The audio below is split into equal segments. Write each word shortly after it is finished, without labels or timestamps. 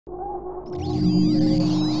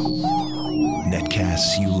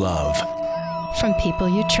Netcasts you love. From people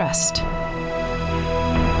you trust.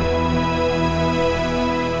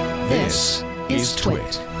 This is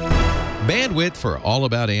Twit. Bandwidth for All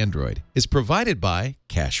About Android is provided by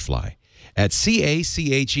CacheFly at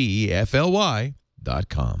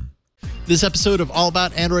CacheFly.com. This episode of All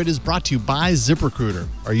About Android is brought to you by ZipRecruiter.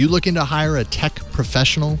 Are you looking to hire a tech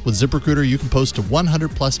professional? With ZipRecruiter, you can post to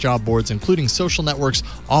 100-plus job boards, including social networks,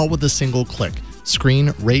 all with a single click.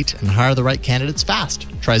 Screen, rate, and hire the right candidates fast.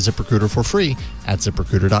 Try ZipRecruiter for free at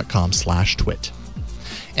ZipRecruiter.com/twit.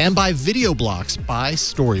 And by VideoBlocks by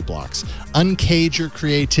Storyblocks. Uncage your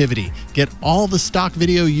creativity. Get all the stock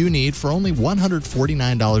video you need for only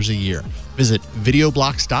 $149 a year. Visit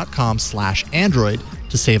videoblocks.com/Android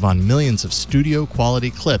to save on millions of studio quality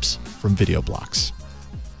clips from VideoBlocks.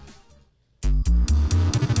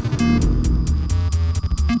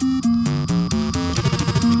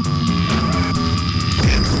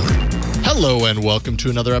 Hello and welcome to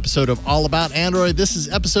another episode of All About Android. This is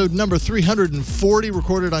episode number 340,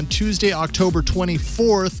 recorded on Tuesday, October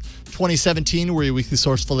 24th, 2017. We're your weekly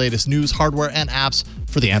source for the latest news, hardware, and apps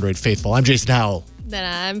for the Android faithful. I'm Jason Howell. Then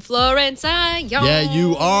I'm Florence Ion. Yeah,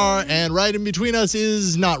 you are. And right in between us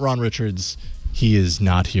is not Ron Richards. He is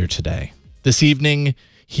not here today. This evening,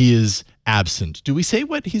 he is absent. Do we say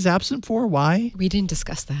what he's absent for? Why? We didn't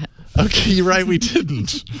discuss that. Okay, you're right. We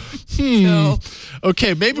didn't. No.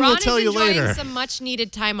 Okay, maybe Ron we'll tell you later. Ron is enjoying some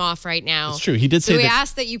much-needed time off right now. It's true. He did say so we that.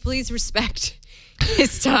 ask that you please respect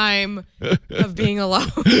his time of being alone.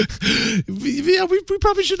 Yeah, we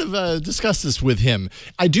probably should have discussed this with him.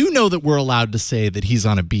 I do know that we're allowed to say that he's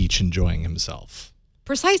on a beach enjoying himself.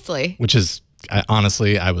 Precisely. Which is,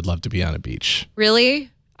 honestly, I would love to be on a beach. Really?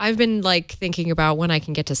 I've been, thinking about when I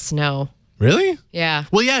can get to snow. Really? Yeah.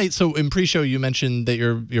 Well, yeah. So in pre-show, you mentioned that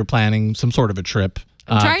you're planning some sort of a trip.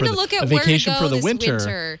 I'm trying to look at a vacation where to go for the this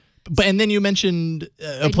winter. But and then you mentioned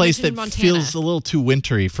a place that Montana. feels a little too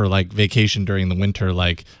wintry for vacation during the winter.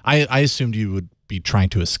 I assumed you would be trying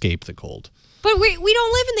to escape the cold. But we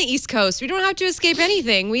don't live in the East Coast. We don't have to escape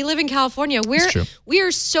anything. We live in California. We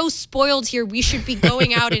are so spoiled here. We should be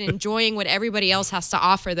going out and enjoying what everybody else has to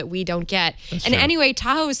offer that we don't get. That's and true. Anyway,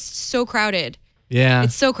 Tahoe is so crowded. Yeah.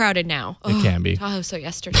 It's so crowded now. It can be. Tahoe so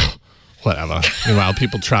yesterday. Whatever. Meanwhile,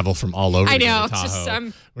 people travel from all over. I to know. go to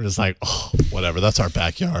Tahoe. We're just whatever. That's our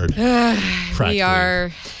backyard. We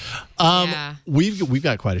are. Yeah. We've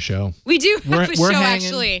got quite a show. We do have a show, hanging.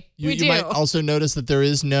 actually. You do. might also notice that there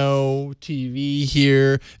is no TV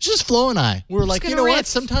here. It's just Flo and I. We're like, you know what?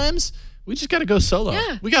 Sometimes we just got to go solo.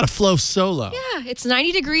 Yeah. We got to flow solo. Yeah, it's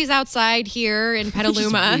 90 degrees outside here in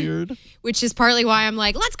Petaluma. Which is weird. Which is partly why I'm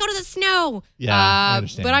like, let's go to the snow. Yeah, I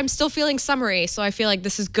understand. But I'm still feeling summery, so I feel like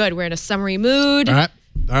this is good. We're in a summery mood. All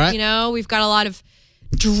right. You know, we've got a lot of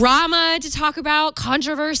drama to talk about,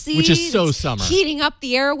 controversy. Which is so summer. Heating up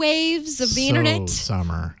the airwaves of the internet.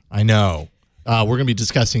 Summer. I know. We're going to be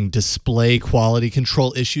discussing display quality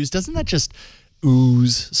control issues. Doesn't that just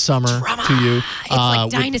ooze summer Drama. to you? It's like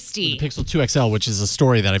Dynasty. With the Pixel 2 XL, which is a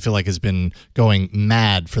story that I feel like has been going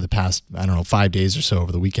mad for the past, 5 days or so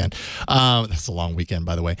over the weekend. That's a long weekend,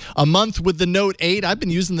 by the way. A month with the Note 8. I've been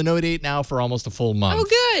using the Note 8 now for almost a full month. Oh,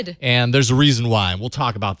 good. And there's a reason why. We'll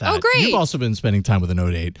talk about that. Oh, great. You've also been spending time with the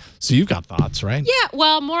Note 8, so you've got thoughts, right? Yeah,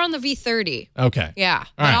 well, more on the V30. Okay. Yeah. All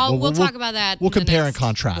But right. we'll talk about that. We'll in the compare next and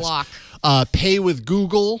contrast. block. Pay with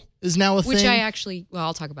Google is now a thing. Which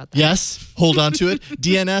I'll talk about that. Yes, hold on to it.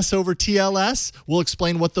 DNS over TLS. We'll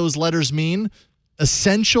explain what those letters mean.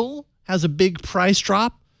 Essential has a big price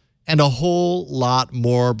drop and a whole lot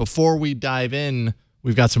more. Before we dive in,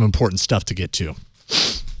 we've got some important stuff to get to.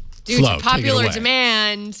 Due Flo, to take it popular away.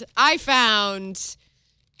 demand, I found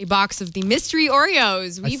a box of the mystery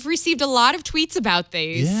Oreos. We've received a lot of tweets about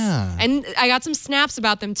these. Yeah. And I got some snaps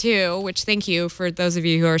about them too, which thank you for those of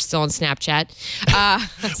you who are still on Snapchat. Wow,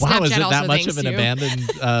 Snapchat is it that also much thanks of an you. abandoned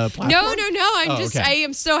platform? No. Okay. I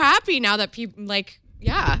am so happy now that people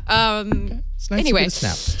It's nice anyway, to get a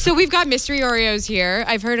snap. so we've got mystery Oreos here.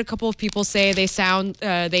 I've heard a couple of people say they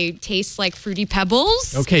taste like Fruity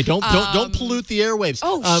Pebbles. Okay, don't pollute the airwaves.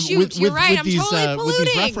 Oh, shoot, you're right. I'm totally with these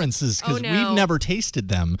polluting. references because Oh, no. we've never tasted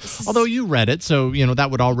them. Although you read it, so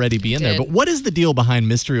that would already be in there. did. But what is the deal behind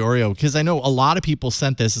Mystery Oreo? Because I know a lot of people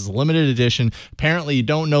sent this as a limited edition. Apparently, you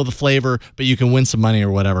don't know the flavor, but you can win some money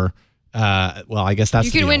or whatever. Well, I guess that's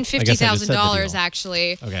You the can deal. win I guess I just said the $50,000 deal.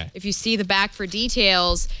 actually. Okay. If you see the back for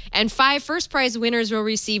details. And 5 first prize winners will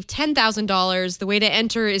receive $10,000. The way to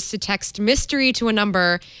enter is to text mystery to a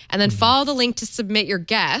number and then follow the link to submit your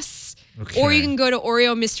guess. Okay. Or you can go to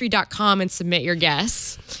oreomystery.com and submit your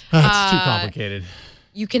guess. That's too complicated.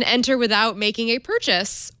 you can enter without making a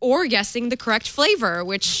purchase or guessing the correct flavor,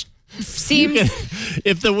 which seems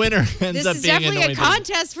if the winner ends this up is being definitely a anointed,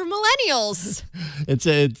 contest for millennials. it's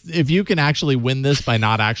if you can actually win this by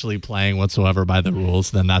not actually playing whatsoever by the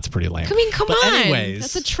rules, then that's pretty lame. I mean, come But on. anyways,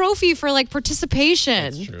 That's a trophy for like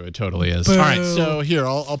participation. that's true. It totally is. All right, so here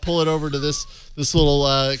I'll pull it over to this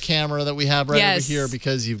little camera that we have right Yes. over here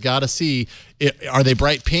because you've got to see. Are they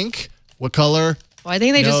bright pink? What color? Well, I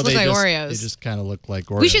think they No, just look like They Oreos. just kind of look like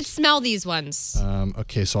Oreos. We should smell these ones.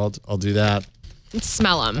 Okay, so I'll do that. Let's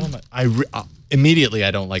smell them. Immediately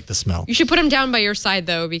I don't like the smell. You should put them down by your side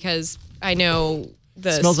though, because I know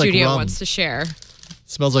the Smells like studio rum. wants to share.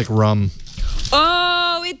 Smells like rum.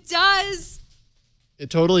 Oh, it does. It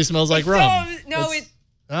totally smells like rum.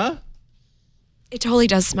 Huh? It totally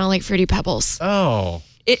does smell like Fruity Pebbles. Oh.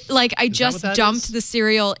 It like I that just what that dumped is? the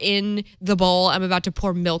cereal in the bowl. I'm about to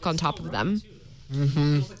pour milk on top of them.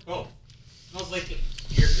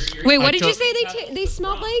 Wait, what did you say they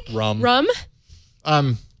smelled like? Rum. Rum?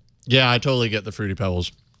 Yeah, I totally get the Fruity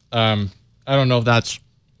Pebbles. I don't know if that's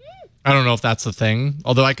the thing.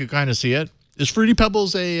 Although I could kind of see it. Is Fruity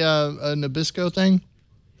Pebbles a Nabisco thing?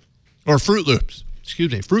 Or Fruit Loops?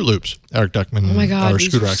 Excuse me, Fruit Loops. Eric Duckman. Oh my god, our these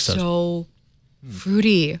Scooter are X says. so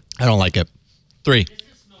fruity. I don't like it. 3.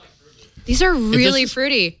 These are really is-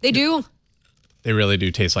 fruity. They do. They really do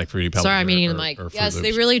taste like Fruity Pebbles. Sorry, I'm eating the or mic. Fruit Yes, they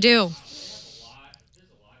Loops. really do.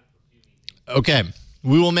 Okay.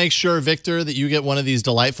 We will make sure, Victor, that you get one of these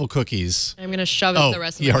delightful cookies. I'm gonna shove it in the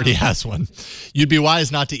rest of he my already mouth. has one. You'd be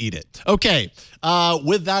wise not to eat it. Okay.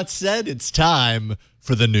 With that said, it's time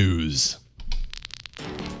for the news.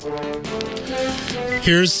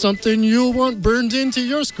 Here's something you'll want burned into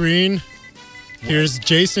your screen. Here's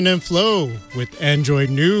Jason and Flo with Android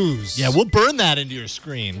News. Yeah, we'll burn that into your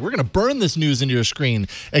screen. We're going to burn this news into your screen,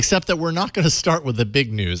 except that we're not going to start with the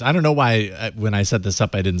big news. I don't know why when I set this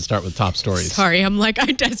up, I didn't start with top stories. Sorry, I'm like, I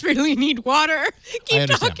desperately need water. I Keep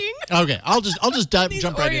understand. talking. Okay, I'll just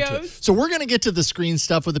jump right into it. Oreos. So we're going to get to the screen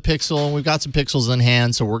stuff with the Pixel, and we've got some Pixels in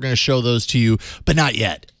hand, so we're going to show those to you, but not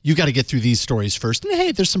yet. You got to get through these stories first. And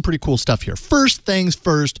hey, there's some pretty cool stuff here. First things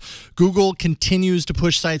first, Google continues to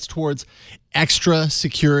push sites towards extra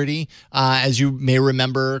security. As you may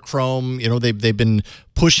remember, Chrome, they've been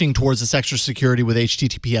pushing towards this extra security with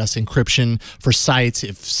HTTPS encryption for sites.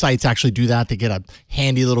 If sites actually do that, they get a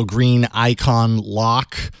handy little green icon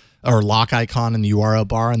lock icon in the URL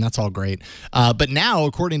bar, and that's all great. But now,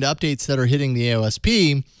 according to updates that are hitting the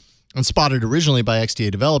AOSP, and spotted originally by XDA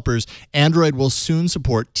developers, Android will soon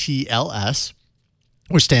support TLS,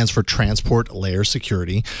 which stands for Transport Layer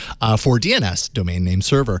Security, for DNS, Domain Name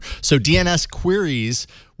Server. So DNS queries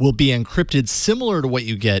will be encrypted similar to what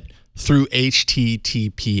you get through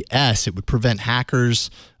HTTPS. It would prevent hackers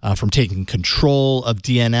from taking control of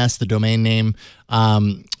DNS, the domain name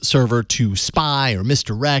server, to spy or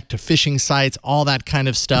misdirect to phishing sites, all that kind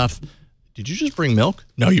of stuff. Did you just bring milk?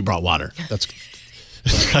 No, you brought water. That's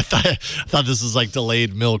I thought this was like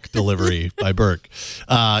delayed milk delivery by Burke.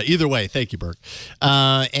 Either way, thank you, Burke.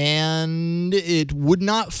 And it would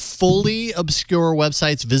not fully obscure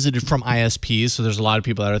websites visited from ISPs. So there's a lot of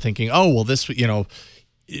people that are thinking, oh, well, this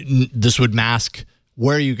would mask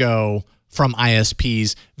where you go from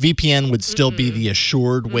ISPs. VPN would still be the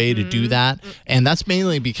assured way to do that. And that's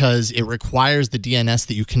mainly because it requires the DNS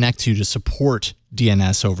that you connect to support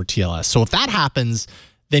DNS over TLS. So if that happens,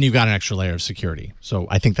 then you've got an extra layer of security. So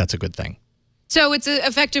I think that's a good thing. So it's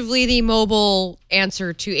effectively the mobile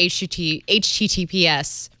answer to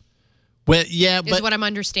HTTPS. Well, yeah, Is but what I'm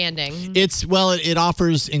understanding. it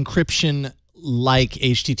offers encryption like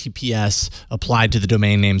HTTPS applied to the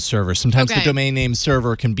domain name server. Sometimes the Okay. domain name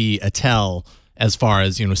server can be a tell as far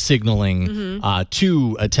as signaling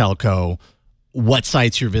to a telco what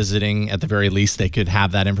sites you're visiting. At the very least, they could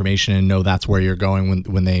have that information and know that's where you're going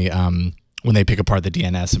when they pick apart the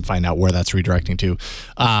DNS and find out where that's redirecting to.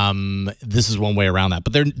 This is one way around that.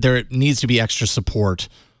 But there needs to be extra support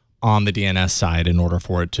on the DNS side in order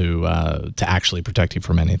for it to actually protect you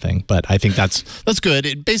from anything. But I think that's good.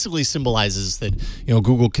 It basically symbolizes that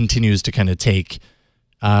Google continues to kind of take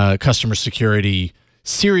customer security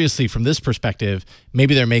seriously from this perspective.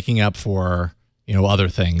 Maybe they're making up for other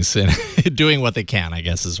things and doing what they can, I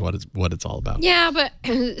guess, is what it's all about. Yeah, but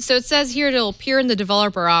so it says here it'll appear in the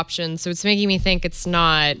developer options. So it's making me think it's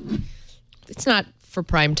not for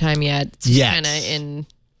prime time yet. It's just kind of in.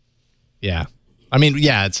 Yeah. I mean,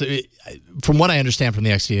 yeah, from what I understand from the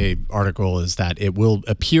XDA article is that it will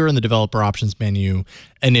appear in the developer options menu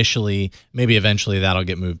initially. Maybe eventually that'll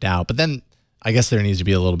get moved out. But then I guess there needs to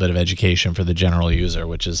be a little bit of education for the general user,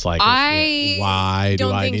 which is like, why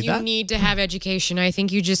do I need that? You need to have education. I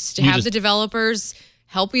think you just have the developers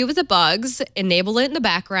help you with the bugs, enable it in the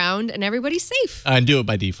background, and everybody's safe. And do it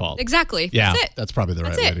by default. Exactly. Yeah, That's it. that's probably the right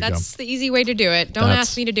That's way it. to That's the easy way to do it. Don't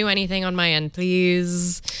ask me to do anything on my end,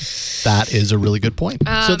 please. go. That is a really good point.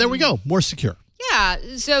 So there we go. More secure. Yeah.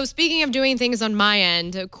 So speaking of doing things on my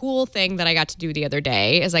end, a cool thing that I got to do the other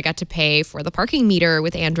day is I got to pay for the parking meter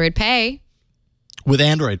with Android Pay. With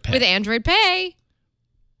Android Pay. With Android Pay.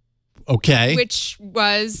 Okay. Which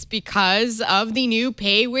was because of the new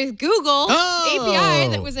Pay with Google API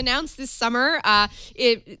that was announced this summer.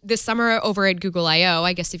 This summer over at Google I/O,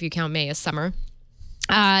 I guess if you count May as summer.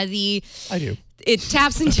 I do. It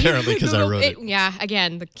taps into Apparently, because I wrote it. Yeah,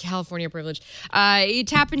 again, the California privilege. You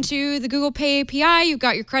tap into the Google Pay API. You've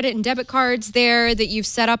got your credit and debit cards there that you've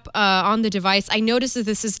set up on the device. I noticed that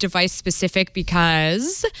this is device specific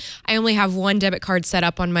because I only have one debit card set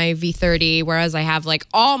up on my V30, whereas I have like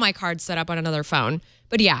all my cards set up on another phone.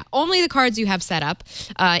 But yeah, only the cards you have set up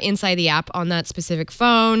inside the app on that specific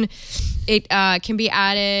phone. It can be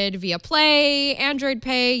added via Play, Android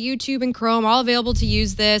Pay, YouTube, and Chrome, all available to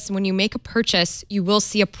use this. And when you make a purchase, you will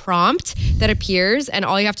see a prompt that appears, and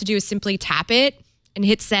all you have to do is simply tap it and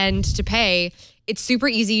hit send to pay. It's super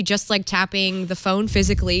easy, just like tapping the phone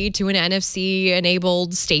physically to an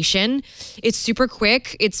NFC-enabled station. It's super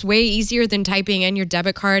quick. It's way easier than typing in your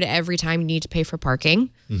debit card every time you need to pay for parking.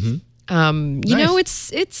 Mm-hmm. You know,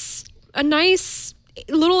 it's a nice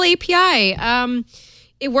little API.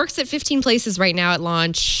 It works at 15 places right now at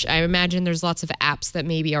launch. I imagine there's lots of apps that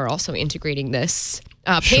maybe are also integrating this.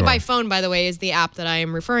 Pay by Phone, by the way, is the app that I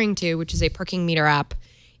am referring to, which is a parking meter app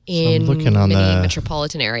in many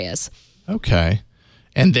metropolitan areas. Okay.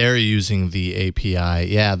 And they're using the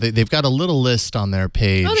API. Yeah, they've got a little list on their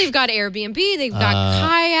page. Oh, they've got Airbnb. They've got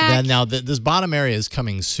Kayak. Now, this bottom area is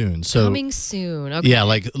coming soon. So coming soon. Okay. Yeah,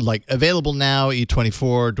 like available now,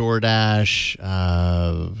 Eat24, DoorDash,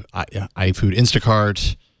 iFood,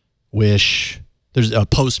 Instacart, Wish. There's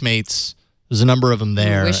Postmates. There's a number of them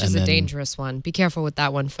there. Wish is a dangerous one. Be careful with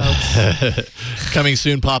that one, folks. Coming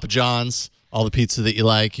soon, Papa John's. All the pizza that you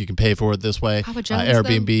like, you can pay for it this way. Papa John's,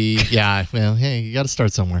 Airbnb. Yeah, well, hey, you got to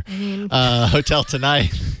start somewhere. I mean, Hotel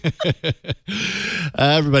Tonight.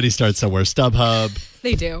 Everybody starts somewhere. StubHub.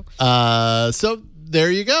 They do. So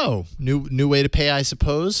there you go. New way to pay, I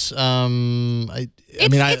suppose.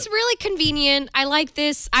 It's really convenient. I like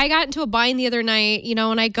this. I got into a bind the other night. You know,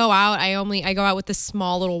 when I go out, I go out with this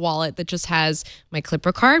small little wallet that just has my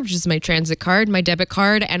Clipper card, which is my transit card, my debit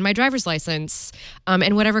card, and my driver's license,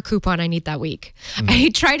 and whatever coupon I need that week.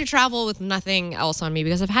 I try to travel with nothing else on me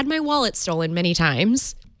because I've had my wallet stolen many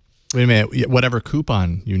times. Wait a minute. Whatever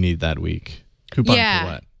coupon you need that week. Coupon for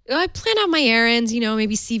what? I plan out my errands, you know,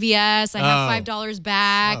 maybe CVS. I have $5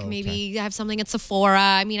 back. Okay. Maybe I have something at Sephora.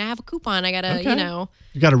 I mean, I have a coupon. I gotta, you know.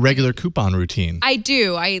 You got a regular coupon routine. I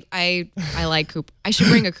do. I like coupon. I should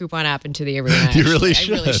bring a coupon app into the arena. You really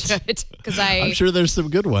should. I really should. Because I'm sure there's some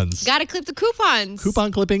good ones. Got to clip the coupons.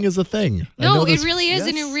 Coupon clipping is a thing. No, it really is, yes,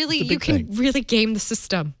 and you can really game the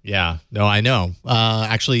system. Yeah. No, I know.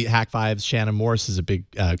 Actually, Hack5's Shannon Morse is a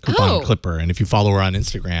big coupon clipper, and if you follow her on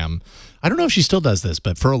Instagram, I don't know if she still does this,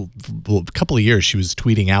 but for a couple of years, she was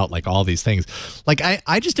tweeting out like all these things. Like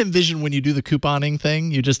I just envision when you do the couponing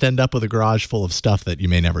thing, you just end up with a garage full of stuff that you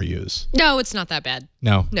may never use. No, it's not that bad.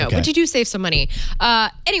 No, okay. But you do save some money.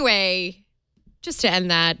 Anyway, just to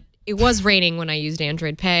end that, it was raining when I used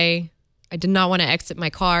Android Pay. I did not want to exit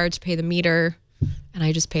my car to pay the meter, and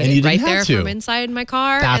I just paid it right there from inside my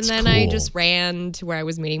car. That's and then I just ran to where I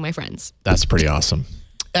was meeting my friends. That's pretty awesome.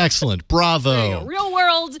 Excellent. Bravo. Real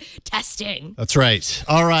world testing. That's right.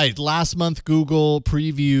 All right. Last month, Google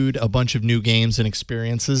previewed a bunch of new games and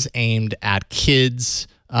experiences aimed at kids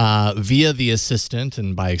via the Assistant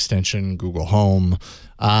and by extension, Google Home.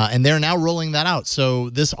 And they're now rolling that out. So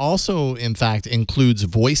this also, in fact, includes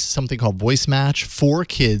something called Voice Match for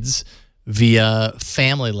kids via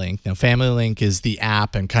Family Link. Now, Family Link is the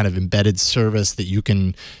app and kind of embedded service that you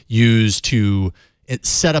can use to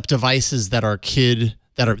set up devices that are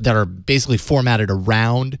that are basically formatted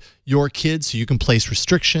around your kids, so you can place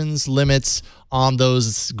restrictions, limits on those.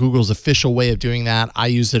 It's Google's official way of doing that. I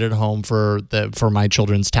use it at home for my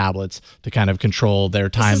children's tablets to kind of control their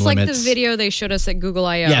time limits. This is like the video they showed us at Google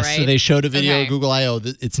I/O, yes, right? So they showed a video at Google I/O.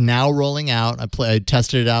 It's now rolling out. I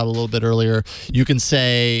tested it out a little bit earlier. You can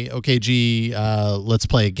say, okay, G, let's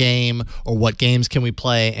play a game, or what games can we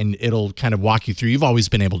play, and it'll kind of walk you through. You've always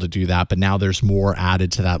been able to do that, but now there's more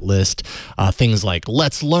added to that list. Things like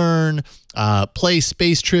Let's Learn, play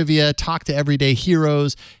space trivia, talk to everyday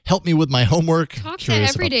heroes, help me with my homework. Talk to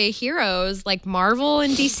everyday heroes, like Marvel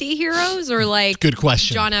and DC heroes, or like good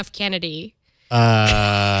question. John F. Kennedy?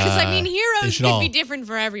 Because, heroes could be different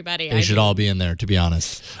for everybody. They should all be in there, to be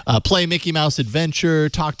honest. Play Mickey Mouse Adventure.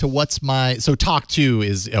 Talk to What's My... So Talk To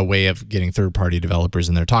is a way of getting third-party developers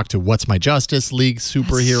in there. Talk to What's My Justice League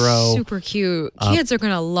Superhero. That's super cute. Kids are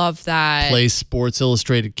going to love that. Play Sports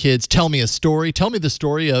Illustrated Kids. Tell me a story. Tell me the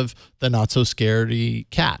story of the not-so-scaredy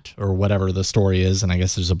cat, or whatever the story is. And I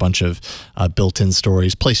guess there's a bunch of built-in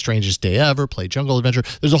stories. Play Strangest Day Ever. Play Jungle Adventure.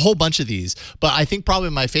 There's a whole bunch of these. But I think probably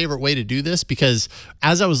my favorite way to do this, because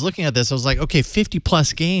as I was looking at this, I was like, okay,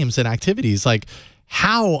 50-plus games and activities. Like,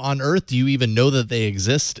 how on earth do you even know that they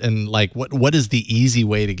exist? And, like, what is the easy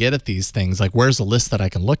way to get at these things? Like, where's a list that I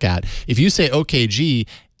can look at? If you say, OKG,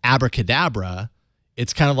 abracadabra,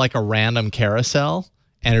 it's kind of like a random carousel.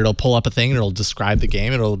 And it'll pull up a thing and it'll describe the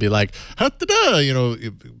game. And it'll be like,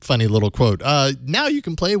 ha-da-da, funny little quote. Now you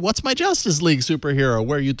can play What's My Justice League Superhero,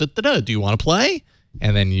 where you da-da-da. Do you want to play?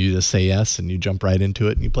 And then you just say yes and you jump right into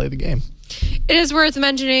it and you play the game. It is worth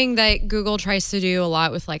mentioning that Google tries to do a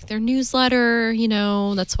lot with like their newsletter,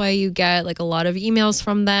 that's why you get like a lot of emails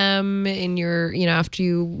from them in your, after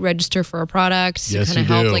you register for a product to kind of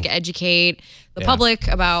help like educate the public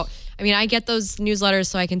about, I get those newsletters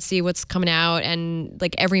so I can see what's coming out, and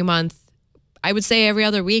like every month, I would say every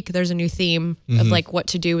other week, there's a new theme of like what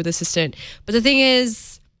to do with Assistant. But the thing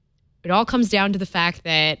is, it all comes down to the fact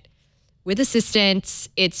that with Assistant,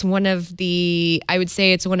 it's one of the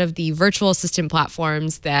virtual assistant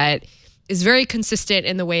platforms that is very consistent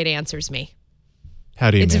in the way it answers me. How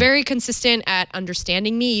do you mean? It's very consistent at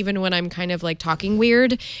understanding me, even when I'm kind of like talking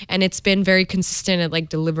weird, and it's been very consistent at like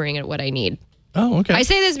delivering at what I need. Oh, okay. I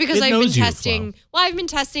say this because I've been testing. Well, I've been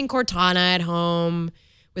testing Cortana at home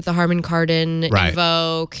with the Harman Kardon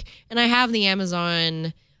Invoke, and I have the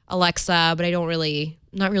Amazon Alexa, but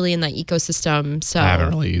not really in that ecosystem. So I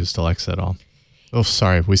haven't really used Alexa at all. Oh,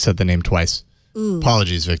 sorry, we said the name twice. Ooh.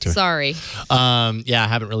 Apologies, Victor. Sorry. I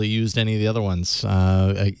haven't really used any of the other ones.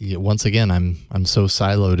 Once again, I'm so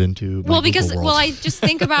siloed into my Google world. I just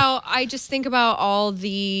think about all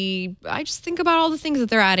the things that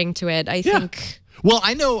they're adding to it. I think. Well,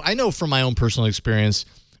 I know from my own personal experience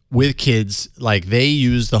with kids, like they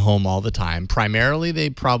use the home all the time. Primarily, they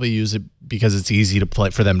probably use it because it's easy to play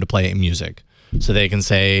for them to play music, so they can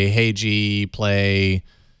say, "Hey G, play."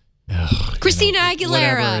 Christina Aguilera.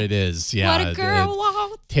 Whatever it is. Yeah. What a girl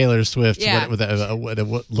wants. Taylor Swift. Yeah.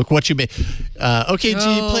 Look what you made. Okay, G,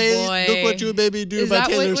 play boy. Look What You Made Me Do by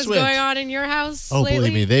Taylor Swift. Is that what was going on in your house Oh,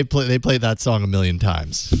 lately? believe me, they played that song a million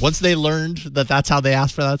times. Once they learned that that's how they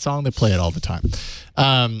asked for that song, they play it all the time.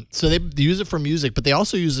 So they use it for music, but they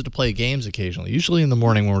also use it to play games occasionally, usually in the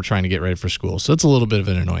morning when we're trying to get ready for school. So it's a little bit of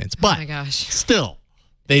an annoyance. But oh my gosh. Still,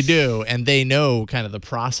 they do, and they know kind of the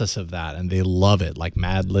process of that, and they love it, like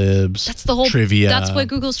Mad Libs. That's the whole trivia. That's what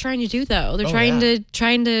Google's trying to do, though. They're trying to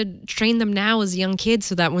train them now as young kids,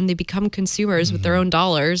 so that when they become consumers with their own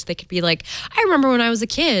dollars, they could be like, I remember when I was a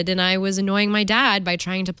kid and I was annoying my dad by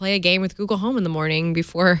trying to play a game with Google Home in the morning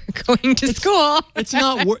before going to school. It's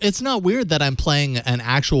not weird that I'm playing an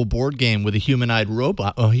actual board game with a humanoid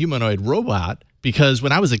robot, because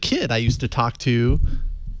when I was a kid, I used to talk to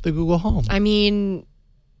the Google Home.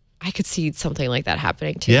 I could see something like that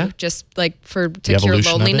happening too. Yeah. Just like to cure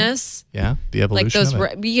loneliness. Yeah, the evolution of it.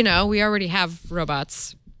 Like those, we already have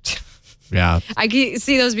robots. Yeah. I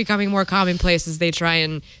see those becoming more commonplace as they try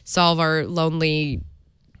and solve our lonely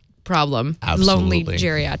problem. Absolutely. Lonely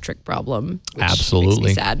geriatric problem. Which Absolutely.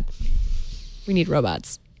 makes me sad. We need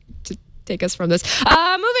robots to take us from this. Moving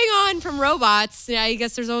on from robots, I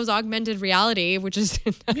guess there's always augmented reality, which is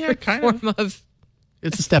another form of...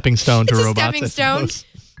 It's a stepping stone to robots. Stepping stone.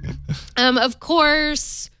 Of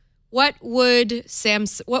course, what would a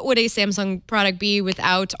Samsung product be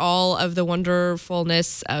without all of the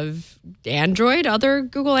wonderfulness of Android, other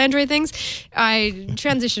Google Android things? I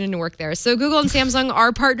transitioned into work there. So Google and Samsung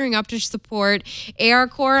are partnering up to support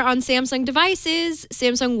ARCore on Samsung devices.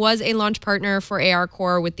 Samsung was a launch partner for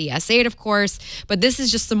ARCore with the S8, of course, but this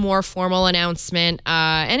is just a more formal announcement.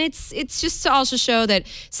 And it's just to also show that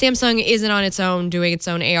Samsung isn't on its own doing its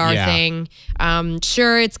own AR thing.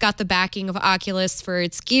 Sure, it's got the backing of Oculus for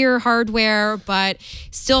its Gear hardware, but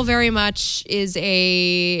still very much is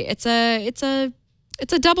it's a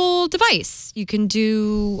double device. You can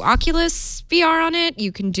do Oculus VR on it,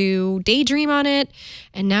 you can do Daydream on it,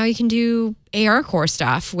 and now you can do ARCore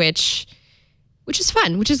stuff, which is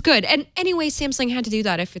fun, which is good. And anyway, Samsung had to do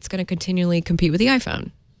that if it's going to continually compete with the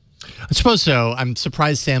iPhone. I suppose so. I'm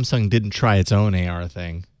surprised Samsung didn't try its own AR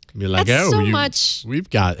thing. Be like, we've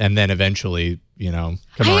got, and then eventually, come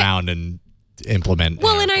around and implement.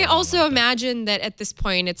 Well, and I also imagine that at this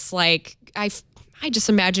point, it's like, I I just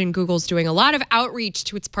imagine Google's doing a lot of outreach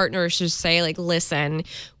to its partners to say, like, listen,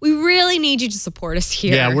 we really need you to support us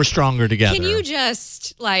here. Yeah, we're stronger together. Can you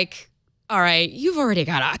just, like, all right, you've already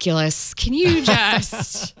got Oculus. Can you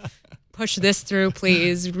just push this through,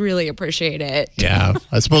 please? Really appreciate it. Yeah,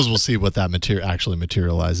 I suppose we'll see what that actually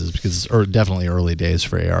materializes, because it's definitely early days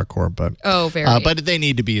for ARCorp. But but they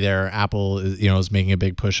need to be there. Apple, is making a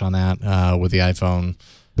big push on that with the iPhone.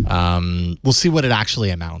 We'll see what it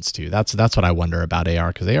actually amounts to. That's what I wonder about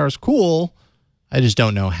AR, because AR is cool. I just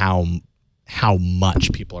don't know how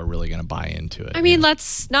much people are really going to buy into it. I mean,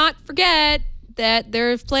 let's not forget that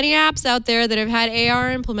there's plenty of apps out there that have had AR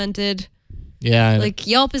implemented. Yeah. Like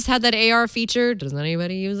Yelp has had that AR feature. Doesn't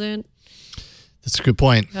anybody use it? That's a good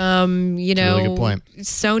point. Really good point.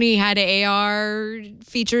 Sony had AR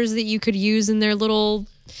features that you could use in their little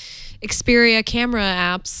Xperia camera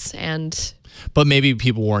apps, but maybe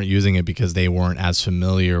people weren't using it because they weren't as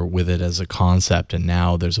familiar with it as a concept, and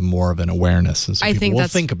now there's more of an awareness, and so I think will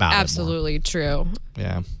that's think about absolutely it true.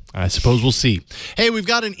 Yeah, I suppose we'll see. Hey, we've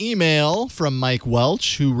got an email from Mike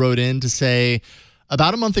Welch, who wrote in to say,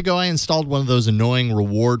 about a month ago, I installed one of those annoying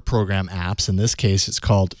reward program apps. In this case, it's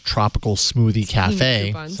called Tropical Smoothie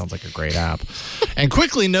Cafe. Sounds like a great app. And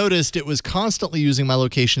quickly noticed it was constantly using my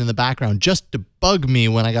location in the background just to bug me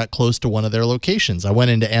when I got close to one of their locations. I went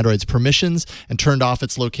into Android's permissions and turned off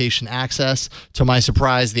its location access. To my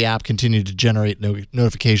surprise, the app continued to generate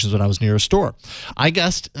notifications when I was near a store. I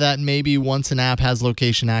guessed that maybe once an app has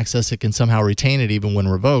location access, it can somehow retain it even when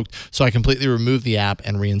revoked. So I completely removed the app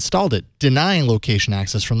and reinstalled it, denying location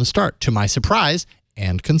access from the start. To my surprise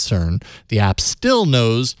and concern, the app still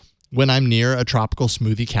knows when I'm near a Tropical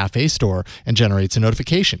Smoothie Cafe store and generates a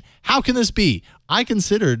notification. How can this be? I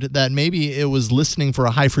considered that maybe it was listening for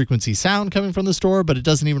a high-frequency sound coming from the store, but it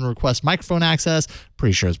doesn't even request microphone access.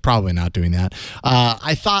 Pretty sure it's probably not doing that.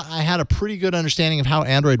 I thought I had a pretty good understanding of how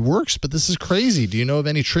Android works, but this is crazy. Do you know of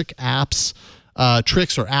any tricks or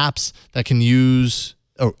apps that can use...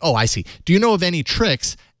 Oh, I see. Do you know of any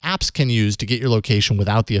tricks apps can use to get your location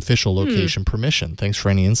without the official location permission? Thanks for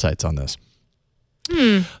any insights on this.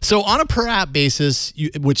 So on a per app basis,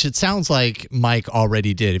 which it sounds like Mike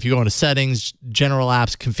already did, if you go into settings, general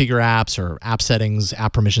apps, configure apps, or app settings,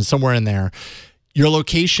 app permissions, somewhere in there, your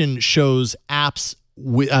location shows apps.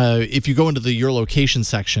 If you go into the your location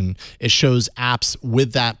section, it shows apps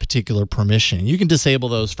with that particular permission. You can disable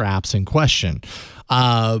those for apps in question.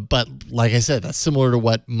 But like I said, that's similar to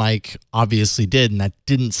what Mike obviously did, and that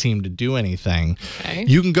didn't seem to do anything. Okay.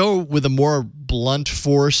 You can go with a more blunt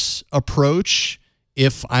force approach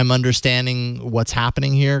if I'm understanding what's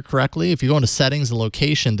happening here correctly. If you go into settings and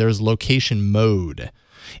location, there's location mode.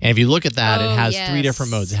 And if you look at that, it has three different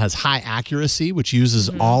modes. It has high accuracy, which uses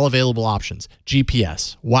all available options: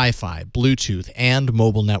 GPS, Wi-Fi, Bluetooth, and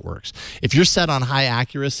mobile networks. If you're set on high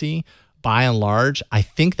accuracy, by and large, I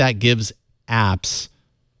think that gives apps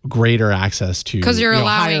greater access to, because you're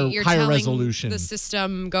allowing higher resolution. The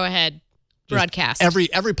system, go ahead, broadcast.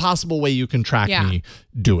 Every possible way you can track me,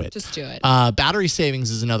 do it. Just do it. Battery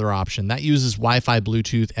savings is another option. That uses Wi-Fi,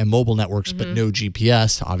 Bluetooth, and mobile networks, but no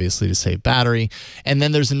GPS, obviously, to save battery. And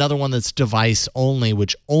then there's another one that's device only,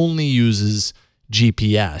 which only uses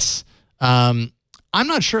GPS. I'm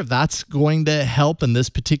not sure if that's going to help in this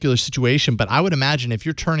particular situation, but I would imagine if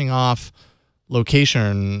you're turning off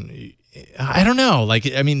location, I don't know.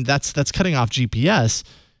 That's cutting off GPS.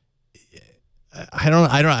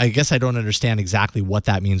 I guess I don't understand exactly what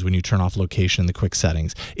that means when you turn off location in the quick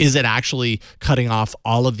settings. Is it actually cutting off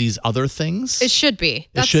all of these other things? It should be.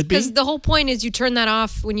 It should be? Because the whole point is you turn that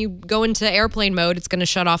off when you go into airplane mode. It's going to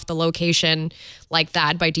shut off the location like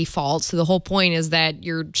that by default. So the whole point is that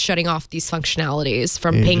you're shutting off these functionalities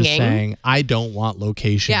from pinging. Just saying, I don't want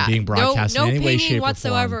location being broadcast in any way, shape, or form. No pinging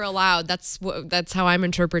whatsoever allowed. That's how I'm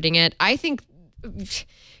interpreting it. I think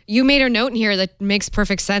you made a note in here that makes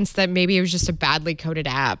perfect sense, that maybe it was just a badly coded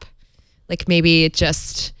app. Like maybe it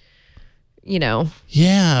just,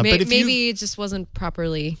 Yeah, but maybe it just wasn't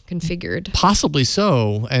properly configured. Possibly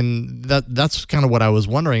so. And that's kind of what I was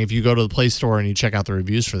wondering. If you go to the Play Store and you check out the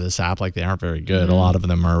reviews for this app, they aren't very good. A lot of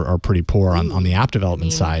them are pretty poor on the app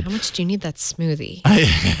development side. How much do you need that smoothie?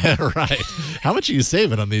 Right. How much are you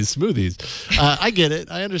saving on these smoothies? I get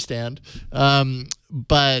it. I understand.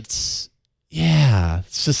 But yeah,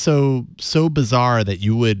 it's just so bizarre that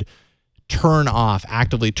you would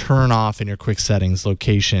actively turn off in your quick settings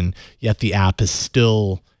location, yet the app is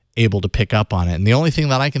still able to pick up on it. And the only thing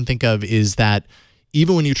that I can think of is that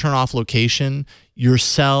even when you turn off location, your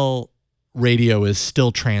cell radio is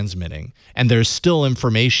still transmitting and there's still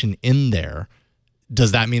information in there.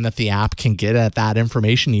 Does that mean that the app can get at that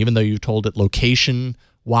information even though you've told it location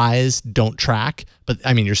wise don't track. But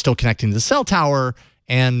I mean, you're still connecting to the cell tower,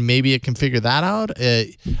 and maybe it can figure that out.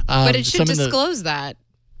 But it should disclose that.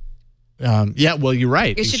 Yeah, well, you're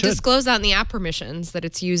right. It should disclose that in the app permissions that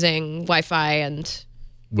it's using Wi-Fi and.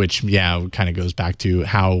 Which, kind of goes back to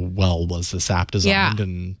how well was this app designed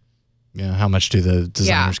and how much do the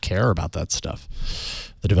designers care about that stuff?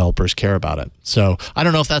 The developers care about it. So I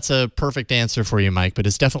don't know if that's a perfect answer for you, Mike, but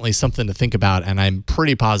it's definitely something to think about. And I'm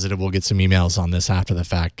pretty positive we'll get some emails on this after the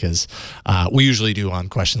fact because we usually do on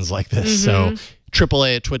questions like this. So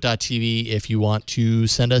AAA@twit.tv if you want to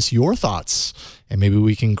send us your thoughts and maybe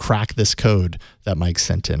we can crack this code that Mike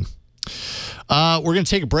sent in. We're going to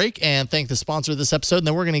take a break and thank the sponsor of this episode, and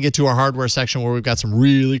then we're going to get to our hardware section where we've got some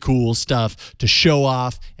really cool stuff to show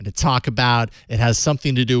off and to talk about. It has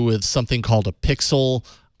something to do with something called a Pixel.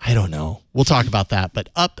 I don't know. We'll talk about that. But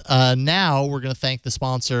now we're going to thank the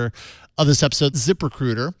sponsor of this episode,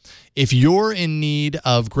 ZipRecruiter. If you're in need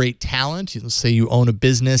of great talent, let's say you own a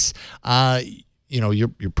business, you're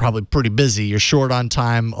probably pretty busy. You're short on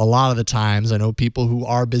time a lot of the times. I know people who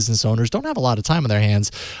are business owners don't have a lot of time on their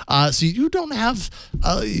hands. So you don't have,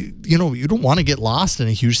 you don't want to get lost in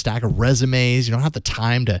a huge stack of resumes. You don't have the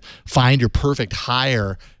time to find your perfect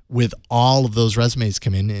hire with all of those resumes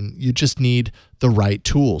come in, and you just need the right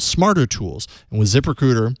tools, smarter tools. And with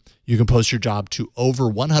ZipRecruiter, you can post your job to over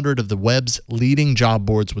 100 of the web's leading job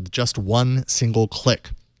boards with just one single click.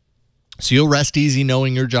 So you'll rest easy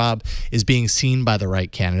knowing your job is being seen by the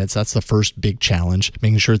right candidates. That's the first big challenge,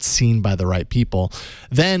 making sure it's seen by the right people.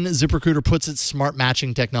 Then ZipRecruiter puts its smart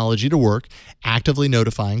matching technology to work, actively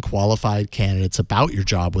notifying qualified candidates about your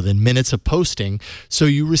job within minutes of posting so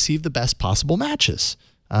you receive the best possible matches.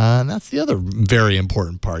 And that's the other very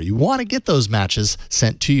important part. You want to get those matches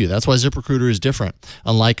sent to you. That's why ZipRecruiter is different.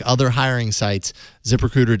 Unlike other hiring sites,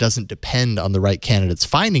 ZipRecruiter doesn't depend on the right candidates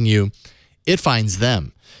finding you. It finds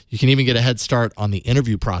them. You can even get a head start on the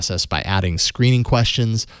interview process by adding screening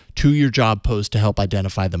questions to your job post to help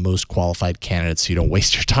identify the most qualified candidates so you don't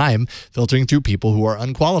waste your time filtering through people who are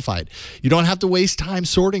unqualified. You don't have to waste time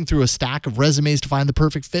sorting through a stack of resumes to find the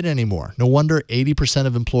perfect fit anymore. No wonder 80%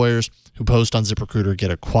 of employers who post on ZipRecruiter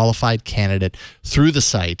get a qualified candidate through the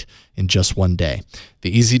site in just one day.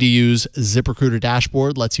 The easy-to-use ZipRecruiter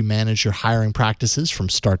dashboard lets you manage your hiring practices from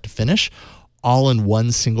start to finish, all in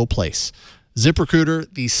one single place.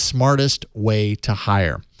 ZipRecruiter, the smartest way to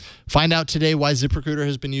hire. Find out today why ZipRecruiter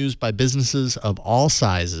has been used by businesses of all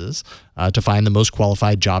sizes to find the most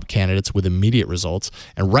qualified job candidates with immediate results.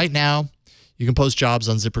 And right now, you can post jobs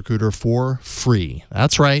on ZipRecruiter for free.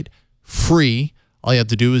 That's right, free. All you have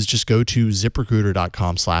to do is just go to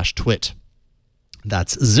ZipRecruiter.com/twit.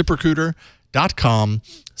 That's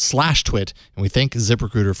ZipRecruiter.com/twit. And we thank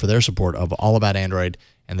ZipRecruiter for their support of All About Android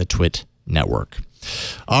and the Twit Network.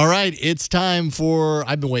 All right, it's time for,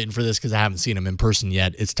 I've been waiting for this because I haven't seen him in person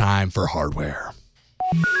yet. It's time for hardware.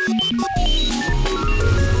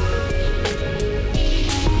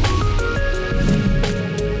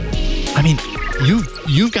 I mean,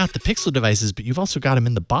 you've got the Pixel devices, but you've also got them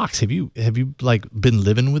in the box. Have you like been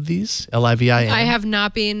living with these LIVI? I have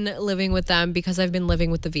not been living with them because I've been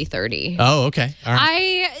living with the V30. Oh, okay. All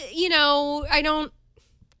right.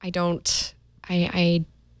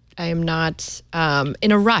 I am not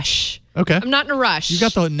in a rush. Okay. I'm not in a rush. You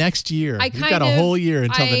got the next year. You've got a whole year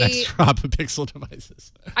until the next drop of Pixel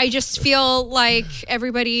devices. I just feel like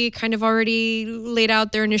everybody kind of already laid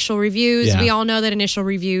out their initial reviews. Yeah. We all know that initial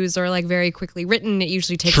reviews are like very quickly written. It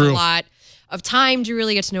usually takes a lot of time to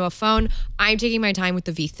really get to know a phone. I'm taking my time with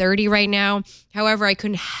the V30 right now. However, I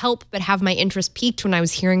couldn't help but have my interest piqued when I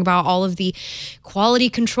was hearing about all of the quality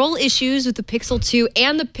control issues with the Pixel 2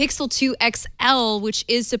 and the Pixel 2 XL, which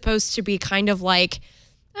is supposed to be kind of like,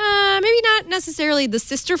 maybe not necessarily the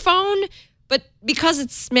sister phone, but because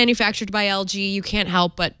it's manufactured by LG, you can't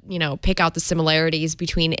help but, pick out the similarities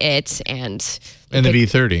between it and the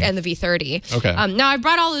V30. And the V30. Okay. Now, I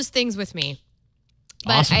brought all those things with me.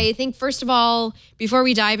 But awesome. I think, first of all, before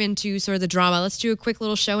we dive into sort of the drama, let's do a quick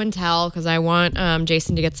little show and tell because I want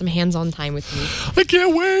Jason to get some hands-on time with me. I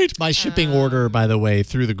can't wait. My shipping order, by the way,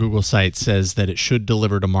 through the Google site says that it should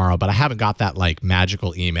deliver tomorrow, but I haven't got that like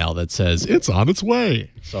magical email that says it's on its way.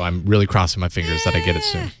 So I'm really crossing my fingers that I get it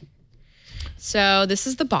soon. So this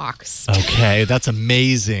is the box. Okay, that's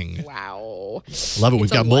amazing. Wow. Love it. We've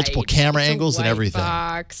got multiple camera It's a angles and white everything.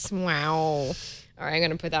 Box. Wow. All right, I'm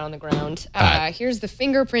going to put that on the ground. right. Here's the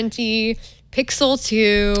fingerprinty Pixel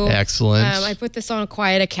 2. Excellent. I put this on a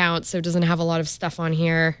quiet account, so it doesn't have a lot of stuff on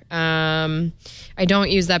here. I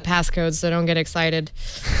don't use that passcode, so don't get excited.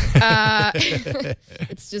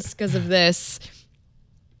 It's just because of this.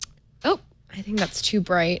 Oh, I I think that's too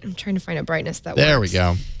bright. I'm trying to find a brightness that There works. we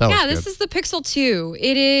go. That Yeah, was this good. is the Pixel 2.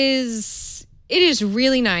 It is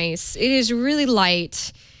really nice. It is really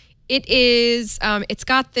light. It is it's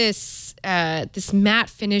got this this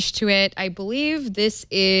matte finish to it. I believe this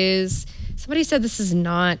is, somebody said this is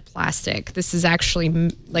not plastic. This is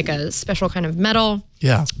actually like a special kind of metal.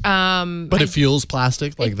 Yeah. But it feels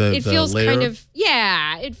plastic, like it feels layer. kind of,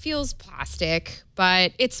 yeah, it feels plastic,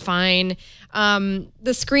 but it's fine.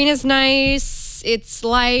 The screen is nice. It's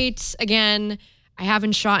light. Again, I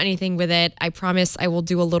haven't shot anything with it. I promise I will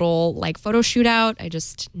do a little like photo shoot out. I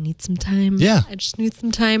just need some time. Yeah. I just need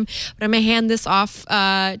some time. But I'm going to hand this off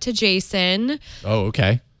to Jason. Oh,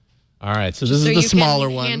 okay. All right. So this is so the you smaller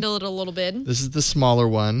can one. handle it a little bit. This is the smaller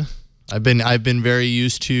one. I've been very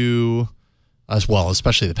used to, as well,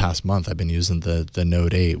 especially the past month. I've been using the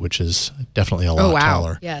Note 8, which is definitely a lot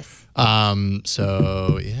taller. Yes.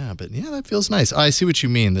 So yeah, but yeah, that feels nice. I see what you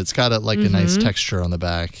mean. It's got a nice texture on the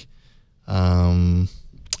back.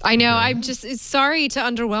 I know. I'm just sorry to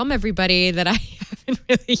underwhelm everybody that I haven't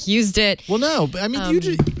really used it. Well, no, but I mean, you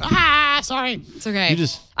just sorry. It's okay. You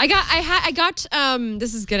just I got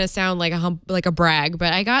this is gonna sound like a brag,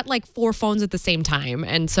 but I got like 4 phones at the same time,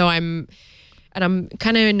 and so I'm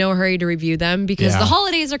kind of in no hurry to review them because the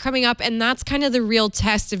holidays are coming up, and that's kind of the real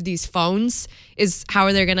test of these phones is how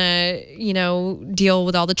are they gonna deal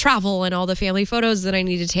with all the travel and all the family photos that I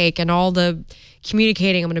need to take and all the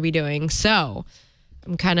communicating I'm gonna be doing. So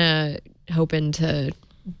I'm kind of hoping to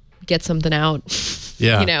get something out.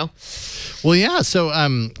 Yeah. Well, yeah. So, I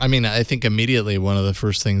mean, I think immediately one of the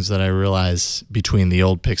first things that I realized between the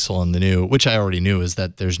old Pixel and the new, which I already knew, is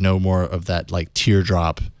that there's no more of that like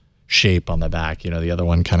teardrop shape on the back. The other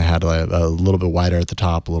one kind of had a little bit wider at the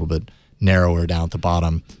top, a little bit narrower down at the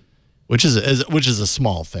bottom, which is a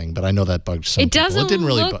small thing, but I know that bugged some It people. doesn't It didn't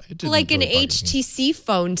really look it didn't like an really bug me. HTC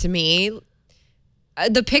phone to me.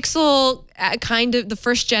 The Pixel kind of, the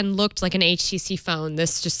first gen looked like an HTC phone.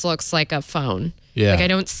 This just looks like a phone. Yeah. Like I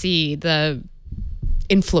don't see the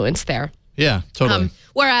influence there. Yeah, totally.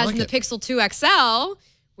 Whereas like the it. Pixel 2 XL,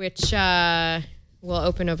 which we'll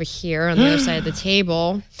open over here on the other side of the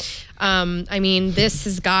table. I mean, this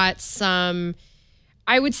has got some,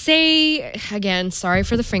 I would say, again, sorry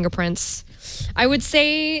for the fingerprints. I would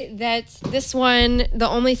say that this one, the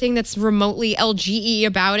only thing that's remotely LGE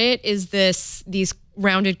about it is these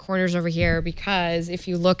rounded corners over here, because if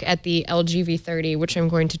you look at the LG V30, which I'm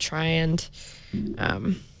going to try and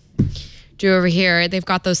do over here, they've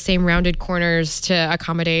got those same rounded corners to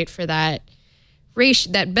accommodate for that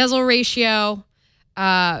bezel ratio,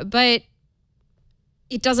 but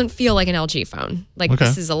it doesn't feel like an LG phone. Like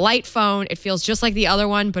this is a light phone. It feels just like the other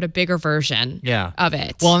one, but a bigger version of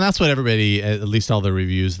it. Well, and that's what everybody, at least all the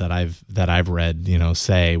reviews that I've read,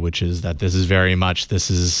 say, which is that this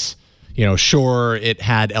is, sure, it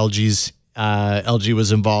had LG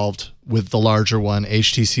was involved with the larger one,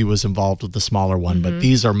 HTC was involved with the smaller one, but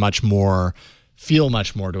these are feel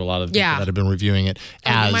much more to a lot of people that have been reviewing it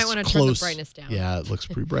as you might want to close. turn the brightness down. Yeah, it looks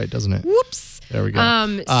pretty bright, doesn't it? Whoops. There we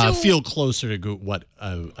go. Feel closer to what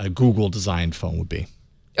a Google designed phone would be.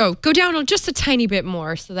 Oh, go down just a tiny bit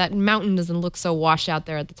more so that mountain doesn't look so washed out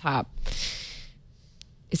there at the top.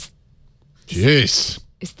 Jeez.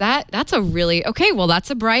 That's a really, okay, well, that's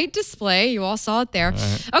a bright display. You all saw it there.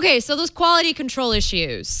 Right. Okay, so those quality control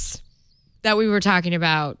issues that we were talking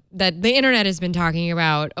about, that the internet has been talking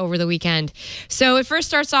about over the weekend. So it first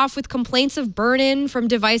starts off with complaints of burn-in from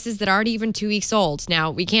devices that aren't even 2 weeks old. Now,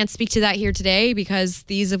 we can't speak to that here today because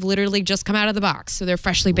these have literally just come out of the box, so they're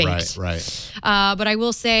freshly baked. Right. But I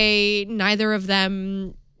will say neither of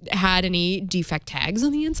them had any defect tags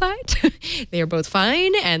on the inside. They are both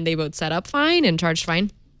fine, and they both set up fine and charged fine.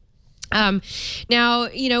 Now,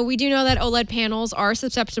 we do know that OLED panels are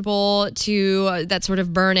susceptible to that sort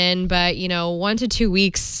of burn-in, but, 1 to 2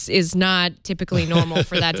 weeks is not typically normal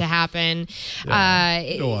for that to happen.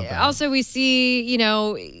 Also, we see,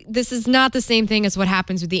 this is not the same thing as what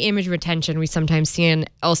happens with the image retention we sometimes see in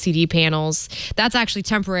LCD panels. That's actually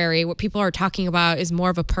temporary. What people are talking about is more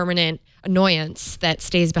of a permanent annoyance that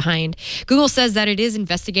stays behind. Google says that it is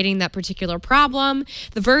investigating that particular problem.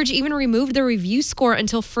 The Verge even removed the review score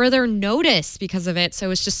until further notice because of it.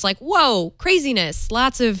 So it's just like, whoa, craziness.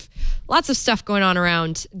 Lots of stuff going on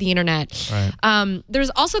around the internet. Right.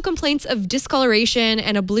 There's also complaints of discoloration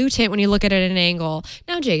and a blue tint when you look at it at an angle.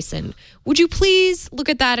 Now, Jason, would you please look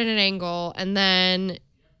at that at an angle and then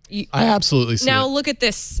I absolutely see now it. look at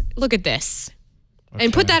this. Look at this.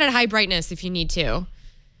 And put that at high brightness if you need to.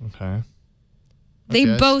 Okay. They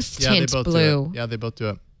both tint blue. Yeah, they both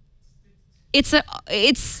do it.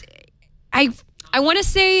 I want to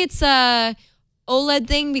say it's a OLED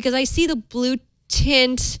thing because I see the blue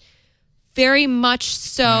tint very much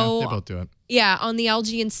so. They both do it. Yeah, on the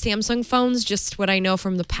LG and Samsung phones, just what I know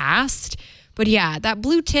from the past. But yeah, that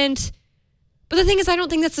blue tint. But the thing is, I don't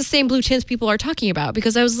think that's the same blue tint people are talking about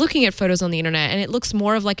because I was looking at photos on the internet and it looks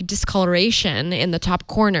more of like a discoloration in the top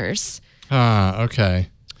corners. Okay.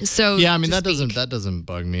 So yeah, I mean that doesn't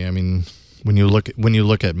bug me. I mean, when you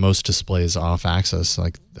look at most displays off axis,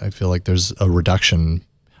 like I feel like there's a reduction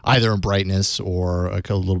either in brightness or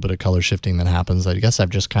a little bit of color shifting that happens. I guess I've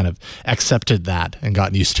just kind of accepted that and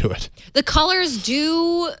gotten used to it. The colors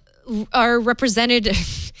are represented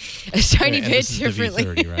a tiny bit this is differently.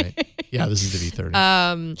 The V30, right? Yeah, this is the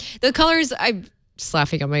V30. The colors, I'm just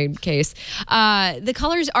laughing on my case. The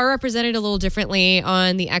colors are represented a little differently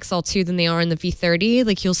on the XL2 than they are in the V30.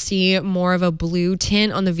 Like you'll see more of a blue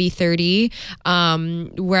tint on the V30,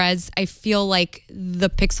 whereas I feel like the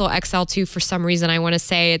Pixel XL2, for some reason, I want to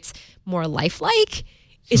say it's more lifelike.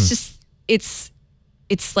 It's just, it's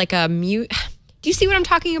like a mute. Do you see what I'm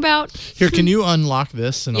talking about? Here, can you unlock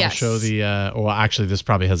this and Yes. I'll show the, well, actually, this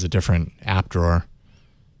probably has a different app drawer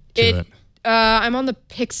to it. I'm on the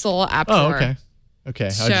Pixel app Oh, drawer. okay. Okay, I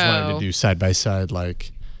just wanted to do side by side,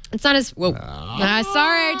 like. It's not as, whoa. Sorry,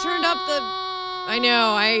 I turned up the, I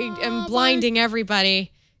know, I am blinding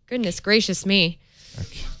everybody. Goodness gracious me.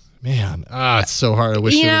 Okay. Man, it's so hard. I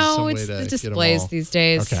wish there was some way it's to the get 'em displays all. these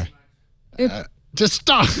days. Okay. Just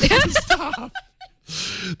stop. Stop.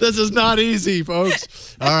 This is not easy,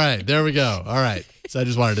 folks. All right, there we go. All right. So I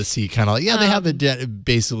just wanted to see kind of like, they have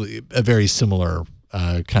basically a very similar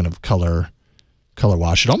kind of color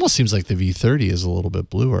wash. It almost seems like the V30 is a little bit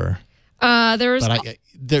bluer. There's But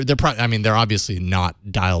they're probably, I mean, they're obviously not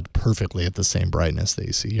dialed perfectly at the same brightness that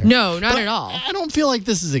you see here. no, not But at all. I don't feel like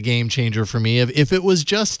this is a game changer for me. If it was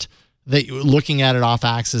just that looking at it off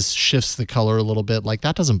axis shifts the color a little bit, like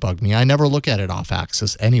that doesn't bug me. I never look at it off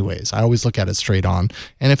axis anyways. I always look at it straight on.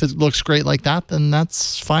 And if it looks great like that, then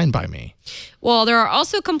that's fine by me. Well, there are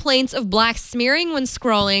also complaints of black smearing when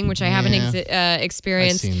scrolling, which I haven't I've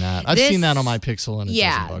experienced. seen that. I've seen that on my Pixel and it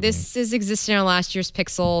doesn't bug me. this is existing on last year's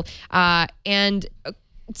Pixel. And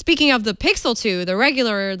speaking of the Pixel 2,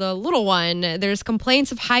 the little one, there's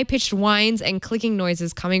complaints of high-pitched whines and clicking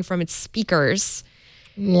noises coming from its speakers.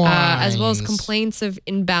 As well as complaints of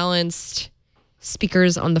imbalanced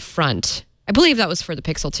speakers on the front. I believe that was for the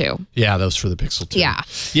Pixel 2. Yeah, that was for the Pixel 2. Yeah.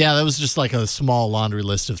 Yeah, that was just like a small laundry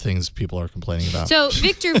list of things people are complaining about. So,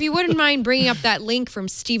 Victor, if you wouldn't mind bringing up that link from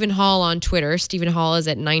Stephen Hall on Twitter. Stephen Hall is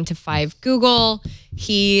at 9to5 Google.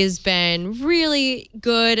 He's been really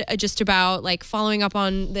good just about like following up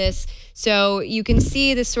on this. So you can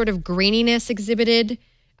see this sort of graininess exhibited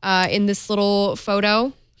in this little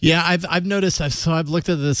photo. Yeah, I've noticed. I've looked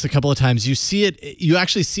at this a couple of times. You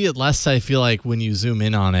actually see it less, I feel like, when you zoom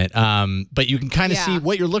in on it. But you can kind of see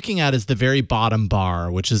what you're looking at is the very bottom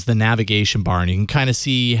bar, which is the navigation bar, and you can kind of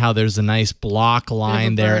see how there's a nice block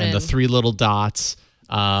line there and the three little dots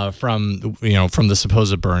from the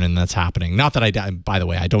supposed burn-in that's happening. Not that by the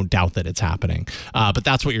way, I don't doubt that it's happening, but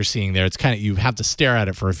that's what you're seeing there. It's kind of, you have to stare at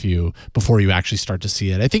it for a few before you actually start to see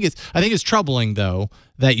it. I think it's troubling though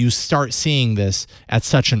that you start seeing this at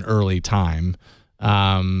such an early time.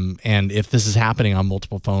 And if this is happening on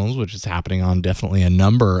multiple phones, which is happening on definitely a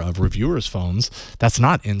number of reviewers' phones, that's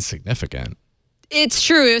not insignificant. It's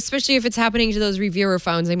true, especially if it's happening to those reviewer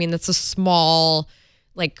phones. I mean, that's a small,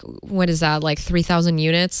 like, what is that, like 3,000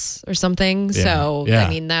 units or something? Yeah. So, Yeah. I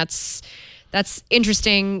mean, that's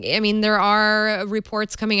interesting. I mean, there are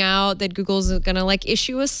reports coming out that Google's going to like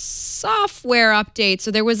issue a software update.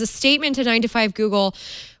 So there was a statement to 9to5 Google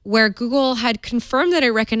where Google had confirmed that it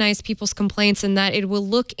recognized people's complaints and that it will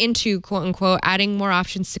look into, quote unquote, adding more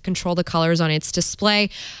options to control the colors on its display.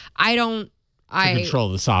 To control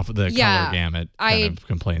the color gamut kind of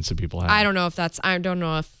complaints that people have. I don't know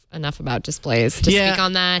if enough about displays to speak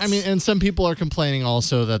on that. I mean, and some people are complaining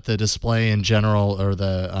also that the display in general, or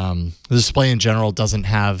the display in general, doesn't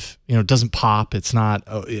have, doesn't pop. It's not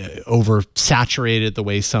oversaturated the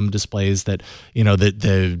way some displays that,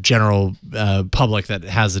 the general public that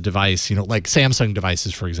has a device, like Samsung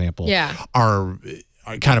devices, for example, are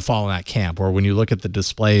kind of fall in that camp. Where when you look at the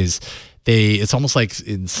displays, it's almost like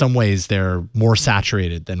in some ways they're more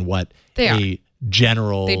saturated than what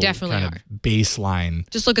general kind of baseline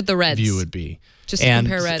just look at the reds view would be. Just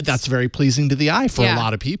compare reds. That's very pleasing to the eye for a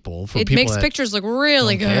lot of people. It makes pictures look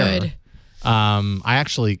really good. I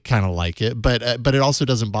actually kind of like it, but it also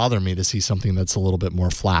doesn't bother me to see something that's a little bit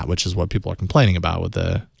more flat, which is what people are complaining about with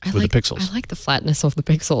the Pixels. I like the flatness of the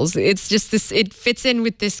Pixels. It's just this. It fits in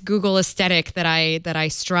with this Google aesthetic that I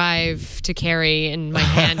strive to carry in my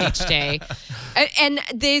hand each day. And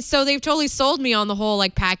they've totally sold me on the whole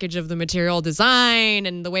like package of the material design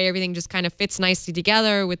and the way everything just kind of fits nicely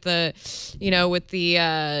together with the, with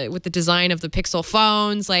the design of the Pixel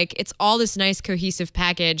phones. Like it's all this nice cohesive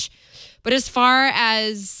package. But as far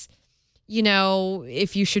as,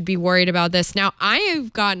 if you should be worried about this, now I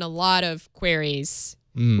have gotten a lot of queries,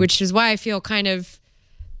 which is why I feel kind of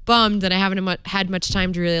bummed that I haven't had much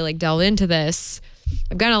time to really like delve into this.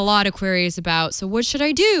 I've gotten a lot of queries about, so what should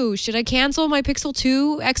I do? Should I cancel my Pixel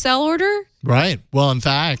 2 XL order? Right. Well, in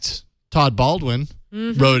fact, Todd Baldwin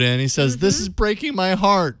wrote in. He says, this is breaking my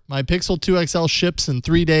heart. My Pixel 2 XL ships in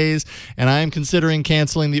 3 days, and I am considering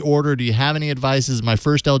canceling the order. Do you have any advice? This is my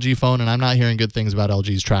first LG phone, and I'm not hearing good things about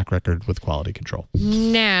LG's track record with quality control.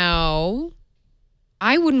 Now,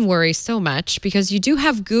 I wouldn't worry so much because you do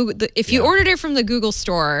have Google. If you ordered it from the Google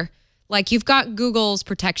store, like you've got Google's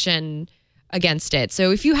protection against it.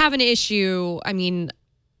 So if you have an issue,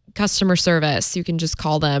 customer service, you can just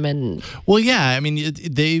call them and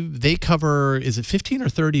they cover, is it 15 or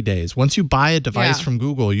 30 days? Once you buy a device from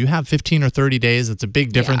Google, you have 15 or 30 days. It's a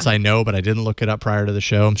big difference, I know, but I didn't look it up prior to the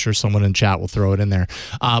show. I'm sure someone in chat will throw it in there.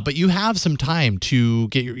 But you have some time to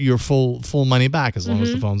get your full money back. As long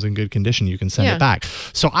as the phone's in good condition, you can send it back.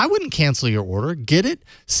 So I wouldn't cancel your order. Get it,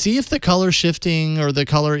 see if the color shifting or the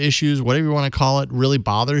color issues, whatever you want to call it, really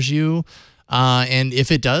bothers you. And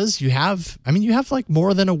if it does, you have like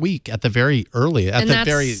more than a week at the very early,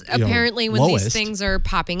 apparently when lowest. These things are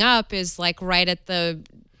popping up is like right at the.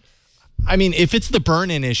 If it's the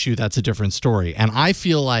burn-in issue, that's a different story. And I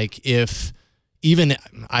feel like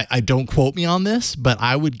I don't quote me on this, but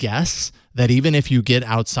I would guess that even if you get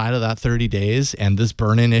outside of that 30 days and this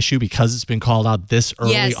burn-in issue, because it's been called out this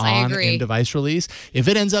early on in device release, if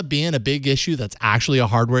it ends up being a big issue that's actually a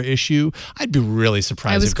hardware issue, I'd be really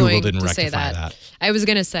surprised if Google didn't rectify that. I was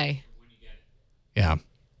going to say. Yeah.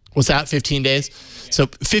 What's that, 15 days? So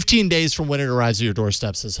 15 days from when it arrives at your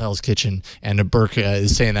doorstep, says Hell's Kitchen, and Burke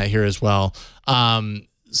is saying that here as well.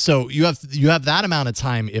 So you have that amount of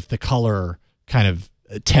time if the color kind of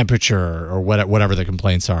temperature or whatever the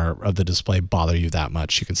complaints are of the display bother you that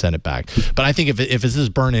much, you can send it back. But I think if it's this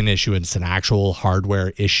burn-in issue and it's an actual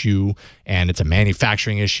hardware issue and it's a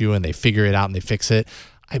manufacturing issue and they figure it out and they fix it,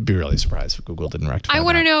 I'd be really surprised if Google didn't rectify I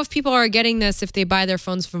want to know if people are getting this if they buy their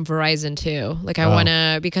phones from Verizon too. Like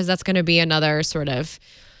because that's going to be another sort of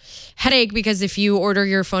headache, because if you order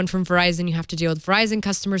your phone from Verizon, you have to deal with Verizon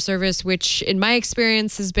customer service, which in my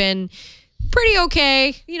experience has been pretty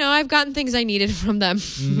okay. I've gotten things I needed from them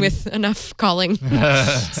with enough calling.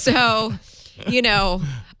 So, good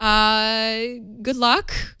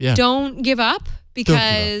luck. Yeah. Don't give up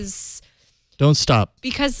because... Don't stop.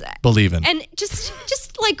 Because... Believing. And just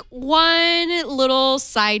like one little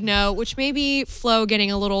side note, which may be Flo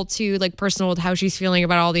getting a little too like personal with how she's feeling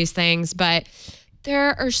about all these things, but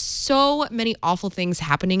there are so many awful things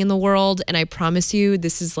happening in the world, and I promise you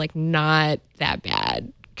this is like not that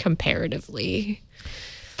bad comparatively.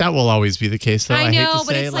 That will always be the case, though. I know, hate to but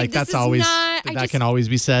say it's like that's always that can always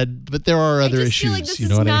be said, but there are other issues. I just feel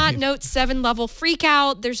like this is not Note 7 level freak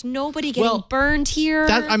out. There's nobody getting burned here.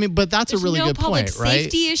 But that's There's a really no good public point, right?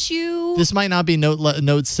 Safety issue. This might not be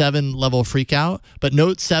Note 7 level freak out, but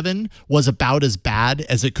Note 7 was about as bad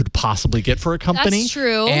as it could possibly get for a company. That's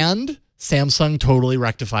true. And Samsung totally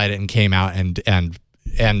rectified it and came out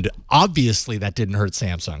and obviously that didn't hurt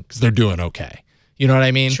Samsung because they're doing okay. You know what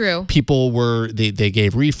I mean? True. People they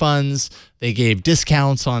gave refunds, they gave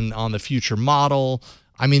discounts on the future model.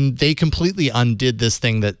 They completely undid this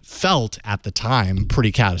thing that felt at the time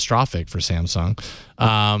pretty catastrophic for Samsung.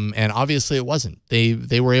 And obviously it wasn't.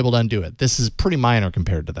 They were able to undo it. This is pretty minor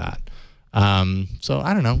compared to that. So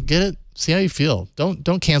I don't know. Get it. See how you feel.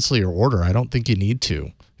 Don't cancel your order. I don't think you need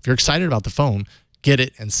to. If you're excited about the phone, get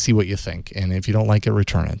it and see what you think. And if you don't like it,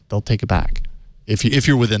 return it. They'll take it back. If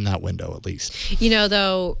you're within that window, at least.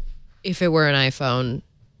 Though, if it were an iPhone...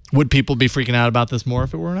 Would people be freaking out about this more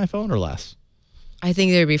if it were an iPhone or less? I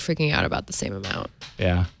think they'd be freaking out about the same amount.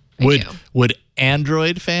 Yeah. Would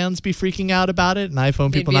Android fans be freaking out about it and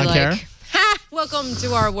iPhone people not care? Ha! Welcome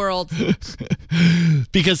to our world.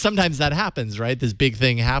 Because sometimes that happens, right? This big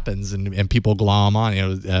thing happens and people glom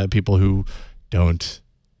on. People who don't,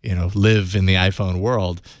 live in the iPhone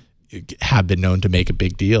world have been known to make a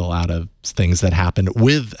big deal out of things that happened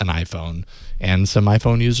with an iPhone. And some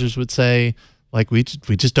iPhone users would say, like, we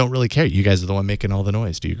just don't really care. You guys are the one making all the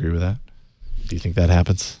noise. Do you agree with that? Do you think that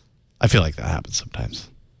happens? I feel like that happens sometimes.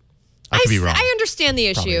 I could be wrong. I understand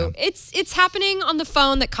the Probably issue. not. It's happening on the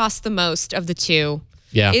phone that costs the most of the two.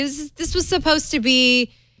 Yeah. This was supposed to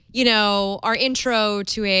be, our intro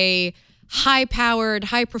to a high-powered,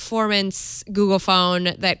 high-performance Google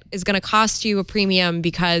phone that is going to cost you a premium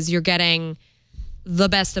because you're getting the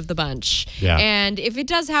best of the bunch. Yeah. And if it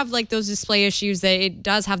does have like those display issues, that it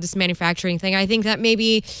does have this manufacturing thing, I think that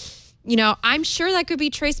maybe, I'm sure that could be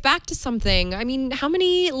traced back to something. I mean, how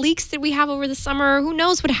many leaks did we have over the summer? Who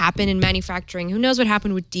knows what happened in manufacturing? Who knows what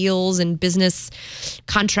happened with deals and business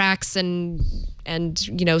contracts and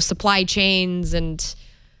supply chains and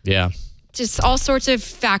Yeah. just all sorts of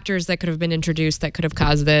factors that could have been introduced that could have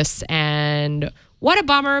caused this. And what a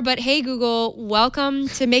bummer. But hey, Google, welcome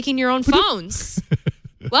to making your own phones.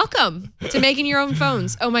 Welcome to making your own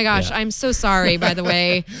phones. Oh my gosh, I'm so sorry, by the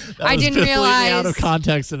way. I didn't realize. Out of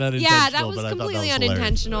context and unintentional. Yeah, that was but I thought that completely was hilarious.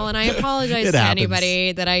 unintentional, and I apologize It to happens.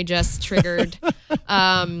 anybody that I just triggered.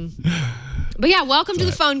 But yeah, welcome to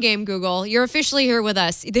the phone game, Google. You're officially here with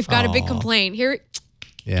us. They've got a big complaint here.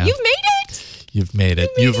 Yeah. You've made it. You've made it.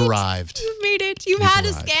 You've arrived. You've made it. You've had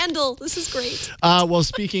a scandal. This is great. Well,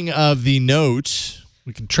 speaking of the Note,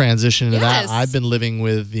 we can transition into Yes. that. I've been living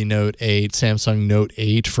with the Note 8, Samsung Note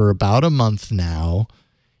 8, for about a month now.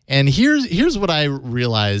 And here's what I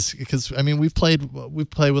realized, because I mean we play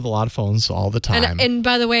with a lot of phones all the time. And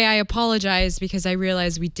by the way, I apologize because I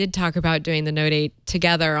realized we did talk about doing the Note 8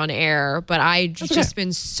 together on air, but I've just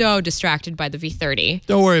been so distracted by the V30.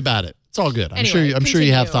 Don't worry about it. It's all good. I'm sure you have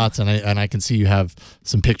continue. thoughts, and I can see you have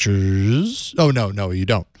some pictures. Oh no, you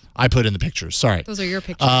don't. I put in the pictures. Sorry. Those are your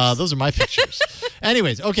pictures. Those are my pictures.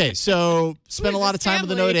 Anyways, okay, so spent a lot of time with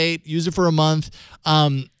the family? Note 8, use it for a month.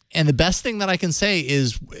 And the best thing that I can say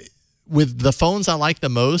is with the phones I like the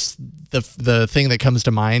most, the thing that comes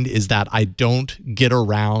to mind is that I don't get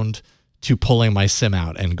around to pulling my SIM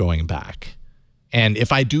out and going back. And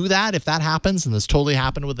if I do that, if that happens, and this totally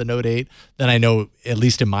happened with the Note 8, then I know, at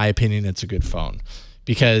least in my opinion, it's a good phone.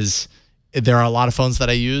 Because there are a lot of phones that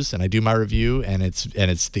I use, and I do my review, and it's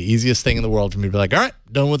the easiest thing in the world for me to be like, all right,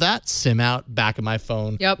 done with that, SIM out, back of my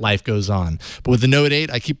phone, Yep. life goes on. But with the Note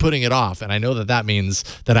 8, I keep putting it off, and I know that means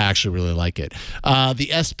that I actually really like it. The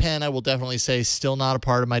S Pen, I will definitely say, still not a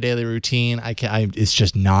part of my daily routine. It's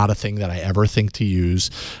just not a thing that I ever think to use.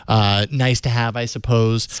 Nice to have, I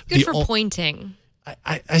suppose. Good for pointing.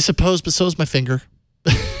 I suppose, but so is my finger.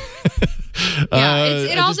 Yeah,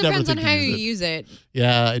 it I all just never depends on think to how you use it. use it.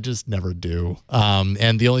 Yeah, I just never do.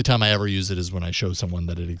 And the only time I ever use it is when I show someone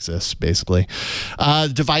that it exists, basically. The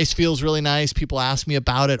device feels really nice. People ask me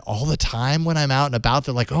about it all the time when I'm out and about.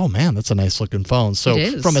 They're like, oh, man, that's a nice looking phone. So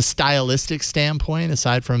It is. from a stylistic standpoint,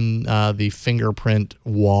 aside from the fingerprint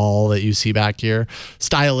wall that you see back here,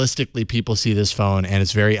 stylistically, people see this phone and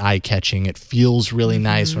it's very eye-catching. It feels really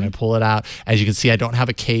nice when I pull it out. As you can see, I don't have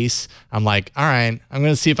a case. I'm like, all right, I'm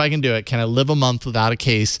going to see if I can do it. Can I live a month without a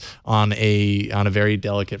case on a very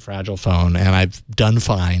delicate, fragile phone? And I've done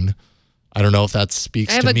fine. I don't know if that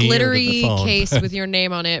speaks I have to a me or to the glittery phone. case with your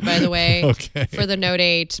name on it, by the way, Okay. for the Note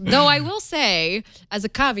 8. Though I will say, as a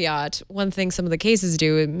caveat, one thing some of the cases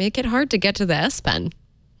do, make it hard to get to the S Pen.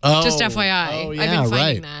 Just FYI. Oh, I've yeah, been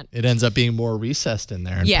finding right. that. It ends up being more recessed in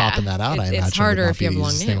there and Yeah, popping that out. I it's imagine harder would not if you be have the long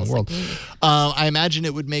easiest thing in the nails world. like me. I imagine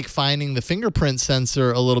it would make finding the fingerprint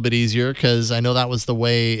sensor a little bit easier, because I know that was the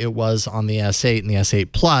way it was on the S8 and the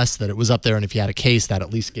S8 Plus, that it was up there, and if you had a case, that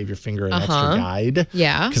at least gave your finger an extra guide.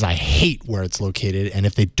 Yeah. Because I hate where it's located, and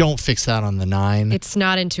if they don't fix that on the 9, It's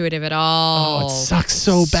not intuitive at all. oh, it sucks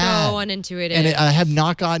so bad. So unintuitive. And I have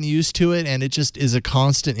not gotten used to it, and it just is a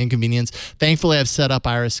constant inconvenience. Thankfully, I've set up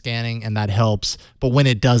iris scanning, and that helps. But when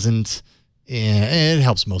it doesn't, it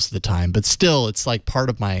helps most of the time. But still, it's like part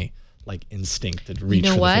of my instinct to reach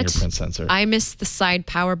for the fingerprint sensor. I missed the side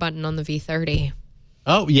power button on the V30.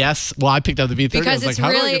 Oh yes, well I picked up the V30 Because I was it's like,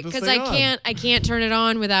 how do I really get this because thing I can't turn it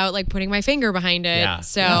on without putting my finger behind it. Yeah,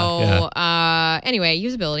 So yeah. Anyway,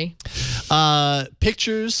 usability.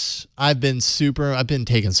 Pictures. I've been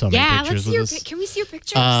taking so many Yeah, pictures let's see with your. this. Can we see your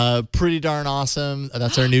pictures? Pretty darn awesome.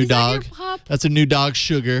 That's our new Is that your dog. pup? That's a new dog,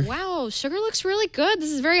 Sugar. Wow, Sugar looks really good.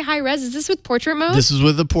 This is very high res. Is this with portrait mode? This is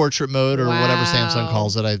with the portrait mode or whatever Wow. Samsung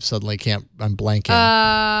calls it. I suddenly can't. I'm blanking.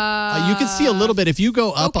 you You can see a little bit if you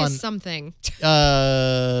go up on. something.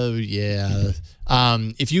 Yeah.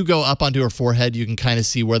 If you go up onto her forehead, you can kind of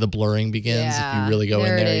see where the blurring begins. If Yeah, you really go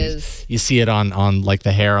there in it there, is. you see it on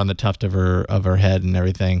the hair on the tuft of her head and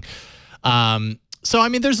everything. So I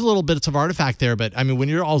mean, there's a little bits of artifact there, but I mean, when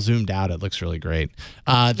you're all zoomed out, it looks really great.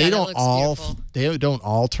 They that don't looks all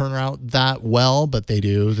beautiful. turn out that well, but they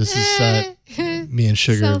do. This is me and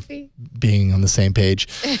Sugar Selfie. being on the same page.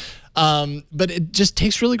 But it just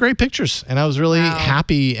takes really great pictures, and I was really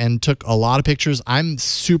happy and took a lot of pictures. I'm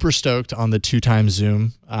super stoked on the 2x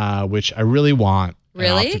zoom, which I really want.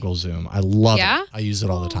 Really? An optical zoom. I love Yeah? it. I use it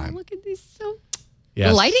all the time. Look at these. So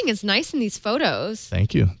Yes. the lighting is nice in these photos.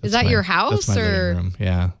 Thank you. Is that your house, that's my or- living room.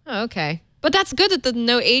 Yeah. Oh, okay. But that's good that the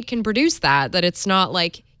Note 8 can produce that it's not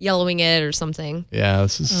like yellowing it or something. Yeah,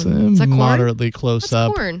 this is Is that corn? moderately close That's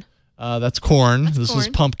up. corn. That's corn. This is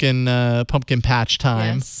corn. pumpkin patch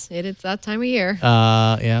time. Yes, it's that time of year.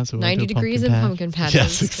 Yeah, so we went 90 to a degrees and pumpkin patches.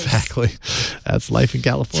 Yes, exactly. That's life in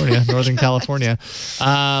California, Northern California.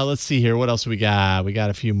 Let's see here. What else we got? We got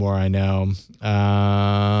a few more, I know.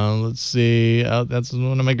 Let's see. Oh, that's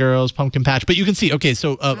one of my girls, pumpkin patch. But you can see. Okay,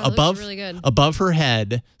 so above really good. above her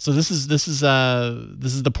head. So this is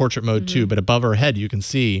the portrait mode too. But above her head, you can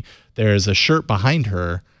see there's a shirt behind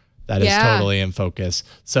her that is totally in focus.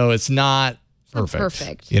 So it's not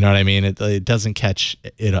perfect. You know what I mean? It doesn't catch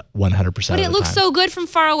it 100%. But it looks so good from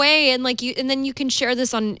far away, and then you can share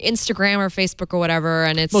this on Instagram or Facebook or whatever,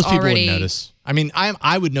 and it's most people already. wouldn't notice. I mean,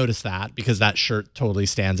 I would notice that because that shirt totally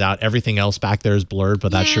stands out. Everything else back there is blurred,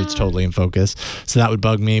 but that shirt's totally in focus. So that would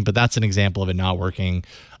bug me. But that's an example of it not working.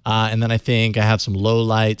 And then I think I have some low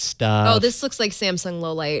light stuff. Oh, this looks like Samsung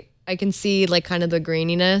low light. I can see kind of the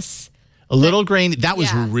graininess. A little grainy. That was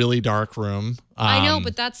Yeah. a really dark room. I know,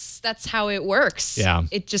 but that's how it works. Yeah.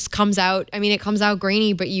 It just comes out. I mean, it comes out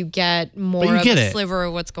grainy, but you get more you of get a it. sliver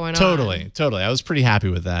of what's going on. Totally. I was pretty happy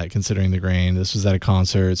with that, considering the grain. This was at a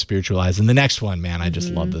concert, Spiritualized, and the next one, man, I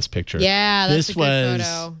just love this picture. Yeah, that's this a good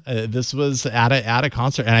photo. This was at a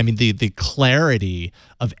concert, and I mean the clarity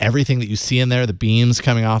of everything that you see in there, the beams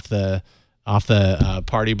coming off the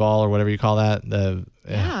party ball or whatever you call that.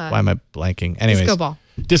 Why am I blanking? Anyways,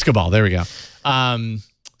 Disco ball. There we go.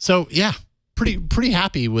 So yeah, pretty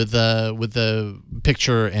happy with the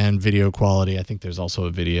picture and video quality. I think there's also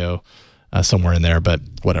a video somewhere in there, but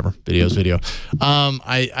whatever. Video's video.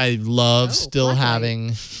 I love still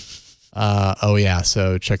having. Oh yeah.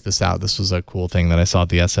 So check this out. This was a cool thing that I saw at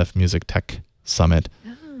the SF Music Tech Summit.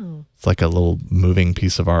 Oh. It's like a little moving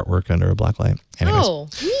piece of artwork under a black light. Anyways. Oh,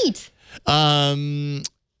 neat.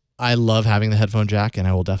 I love having the headphone jack, and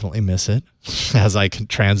I will definitely miss it as I can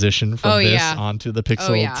transition from this onto the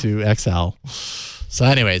Pixel 2 XL. So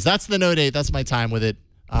anyways, that's the Note 8. That's my time with it.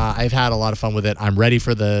 I've had a lot of fun with it. I'm ready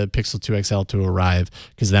for the Pixel 2 XL to arrive,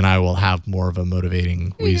 because then I will have more of a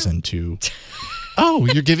motivating reason to... Oh,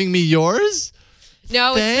 you're giving me yours?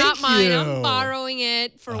 No, Thank it's not mine. you. I'm borrowing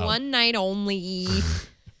it for one night only.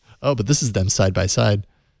 Oh, but this is them side by side.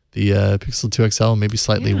 The Pixel 2 XL maybe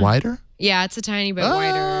slightly wider? Yeah, it's a tiny bit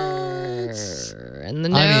wider. And the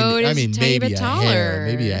Note is a tiny bit taller.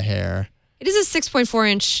 Maybe a hair. It is a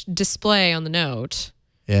 6.4-inch display on the Note.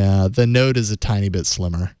 Yeah, the Note is a tiny bit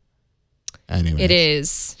slimmer. Anyway. It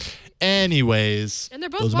is. Anyways. And they're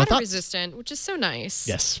both water resistant, which is so nice.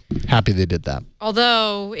 Yes. Happy they did that.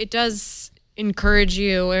 Although it does encourage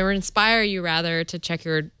you, or inspire you rather, to check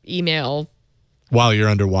your email while you're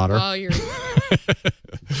underwater. While you're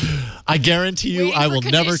I guarantee you I will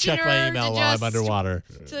never check my email while I'm underwater.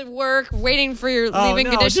 To work, waiting for your leaving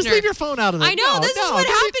conditioner. Just leave your phone out of the I know, this is what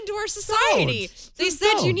happened to our society. They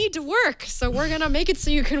said you need to work, so we're going to make it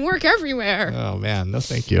so you can work everywhere. Oh, man. No,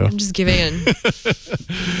 thank you. I'm just giving in.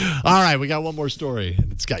 All right, we got one more story.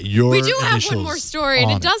 It's got your We do have initials one more story,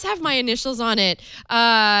 and it does have my initials on it.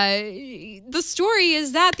 The story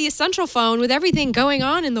is that the Essential phone, with everything going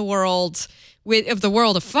on in the world... of the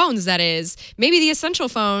world of phones, that is, maybe the Essential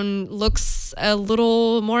phone looks a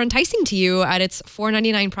little more enticing to you at its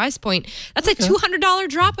 $499 price point. That's a $200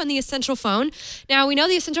 drop on the Essential phone. Now, we know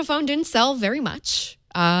the Essential phone didn't sell very much.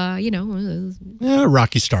 Rocky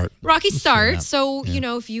start. So,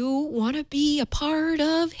 if you want to be a part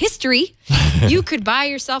of history, you could buy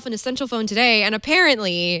yourself an Essential phone today. And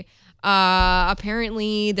apparently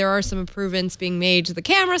there are some improvements being made to the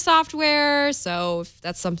camera software. So if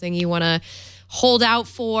that's something you want to hold out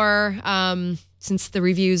for, since the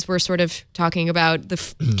reviews were sort of talking about the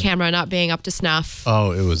camera not being up to snuff.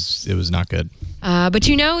 Oh, it was not good. But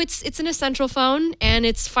it's an Essential phone, and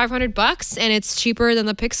it's $500, and it's cheaper than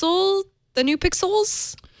the new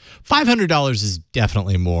Pixels. $500 is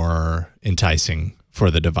definitely more enticing for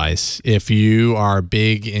the device. If you are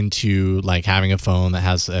big into like having a phone that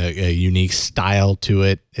has a unique style to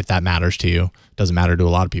it, if that matters to you, doesn't matter to a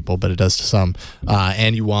lot of people, but it does to some,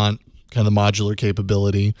 and you want kind of the modular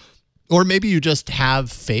capability, or maybe you just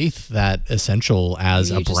have faith that Essential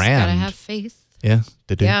as a brand. You just gotta have faith. Yeah.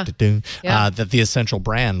 That the Essential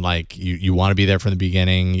brand, like you want to be there from the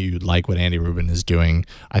beginning. You like what Andy Rubin is doing.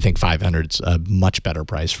 I think $500's a much better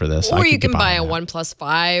price for this. Or you can buy a OnePlus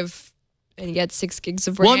 5 and you get 6 gigs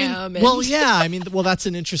of Well, RAM. That's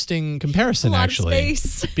an interesting comparison, A lot of actually,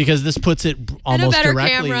 space. because this puts it almost better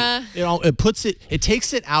directly. camera. It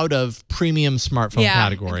takes it out of premium smartphone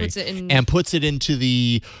category and puts it into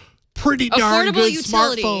the pretty darn affordable good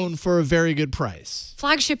utility. smartphone for a very good price.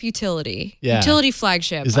 Flagship utility. Yeah. Utility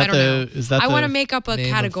flagship. Is that I don't know. is that I the want to make up a name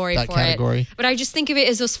of category that for category? it. But I just think of it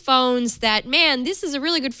as those phones that, man, this is a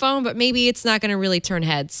really good phone, but maybe it's not going to really turn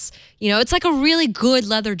heads. You know, it's like a really good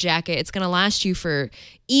leather jacket. It's going to last you for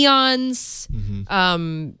eons.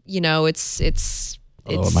 You know, it's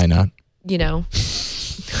it might not. You know.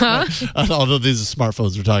 Huh? Although these are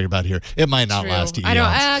smartphones we're talking about here, it might not True. last eons. I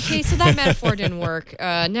don't. Okay, so that metaphor didn't work.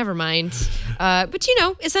 Never mind. But you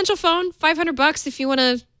know, essential phone, $500 if you want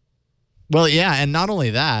to. Well, yeah, and not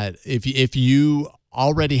only that, if you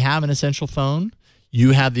already have an essential phone,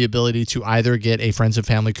 you have the ability to either get a Friends and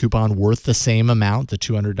Family coupon worth the same amount, the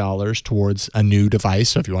 $200, towards a new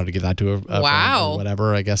device. So if you want to give that to a friend or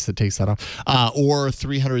whatever, I guess that takes that off, or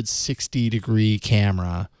 360-degree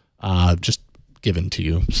camera, just given to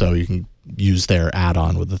you, so you can use their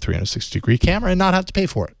add-on with the 360-degree camera and not have to pay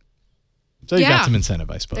for it. So you got some incentive,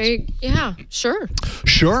 I suppose. Sure.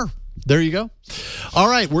 Sure. There you go. All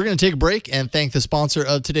right, we're going to take a break and thank the sponsor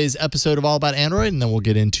of today's episode of All About Android, and then we'll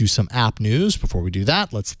get into some app news. Before we do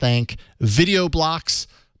that, let's thank Video Blocks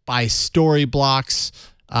by Storyblocks.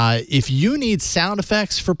 If you need sound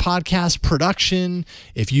effects for podcast production,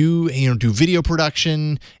 if you do video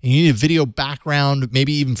production and you need a video background,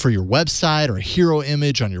 maybe even for your website or a hero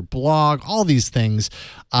image on your blog, all these things,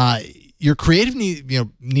 your creative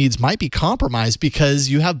needs might be compromised because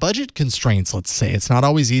you have budget constraints, let's say. It's not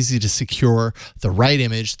always easy to secure the right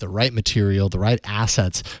image, the right material, the right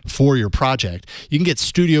assets for your project. You can get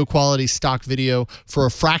studio quality stock video for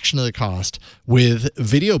a fraction of the cost with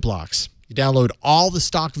Video Blocks. You download all the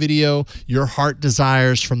stock video your heart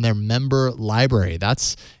desires from their member library.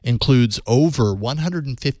 That includes over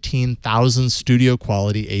 115,000 studio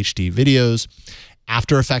quality HD videos,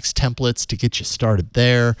 After Effects templates to get you started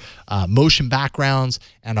there, motion backgrounds,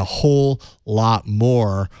 and a whole lot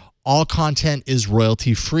more. All content is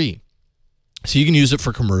royalty free. So you can use it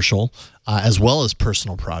for commercial as well as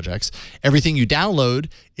personal projects. Everything you download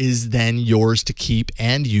is then yours to keep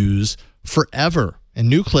and use forever. And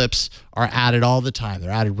new clips are added all the time. They're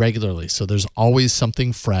added regularly. So there's always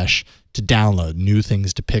something fresh to download, new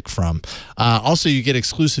things to pick from. Also, you get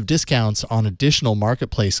exclusive discounts on additional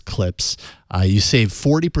marketplace clips. You save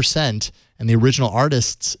 40%, and the original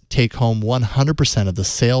artists take home 100% of the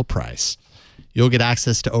sale price. You'll get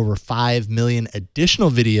access to over 5 million additional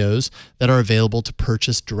videos that are available to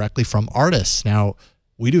purchase directly from artists. Now,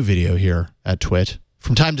 we do video here at Twit.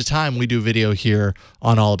 From time to time, we do video here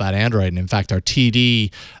on All About Android. And in fact, our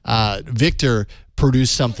TD, Victor,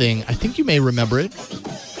 produced something. I think you may remember it.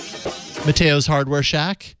 Mateo's Hardware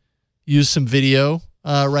Shack used some video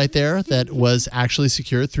right there that was actually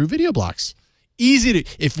secured through Video Blocks. Easy to,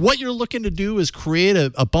 if what you're looking to do is create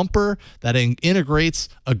a bumper that integrates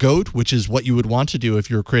a goat, which is what you would want to do if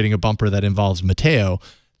you're creating a bumper that involves Mateo,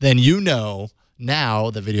 then you know now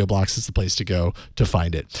that Video Blocks is the place to go to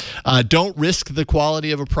find it. Don't risk the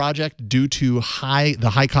quality of a project due to the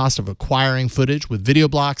high cost of acquiring footage. With Video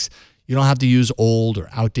Blocks, you don't have to use old or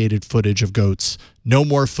outdated footage of goats. No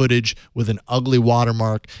more footage with an ugly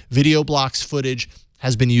watermark. Video Blocks footage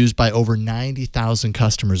has been used by over 90,000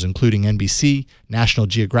 customers, including NBC, National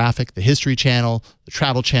Geographic, the History Channel, the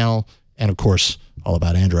Travel Channel, and of course, All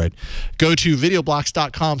About Android. Go to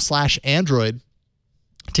videoblocks.com/Android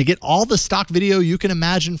to get all the stock video you can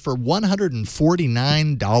imagine for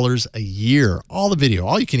 $149 a year. All the video,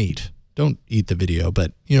 all you can eat. Don't eat the video,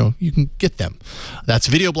 but you can get them. That's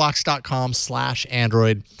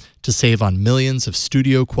videoblocks.com/Android to save on millions of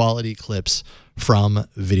studio quality clips from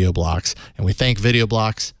Video Blocks. And we thank Video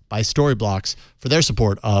Blocks by Storyblocks for their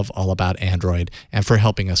support of All About Android and for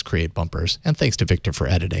helping us create bumpers. And thanks to Victor for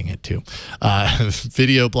editing it too.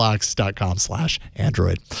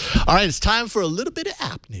 Videoblocks.com/Android. All right, it's time for a little bit of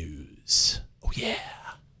app news. Oh, yeah.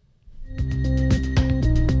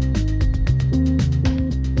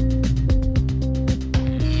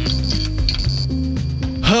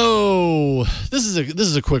 Oh, this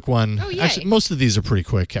is a quick one. Oh, yay. Actually, most of these are pretty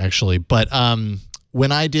quick, actually. But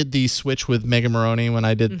when I did the switch with Megan Maroney, when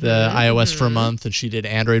I did the iOS for a month and she did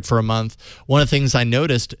Android for a month, one of the things I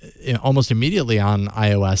noticed almost immediately on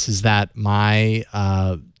iOS is that my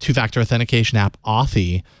two-factor authentication app,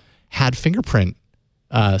 Authy, had fingerprint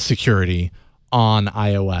security on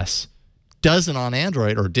iOS. Doesn't on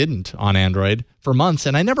Android, or didn't on Android for months.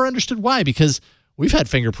 And I never understood why, because we've had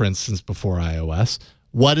fingerprints since before iOS.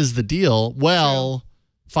 What is the deal? Well,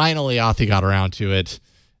 finally, Authy got around to it.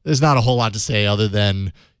 there's not a whole lot to say other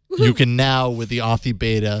than you can now, with the Authy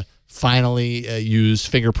beta, finally use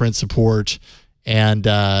fingerprint support. And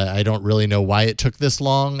I don't really know why it took this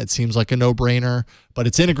long. It seems like a no-brainer, but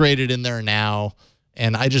it's integrated in there now.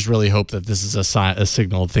 And I just really hope that this is a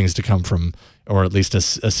signal of things to come from, or at least a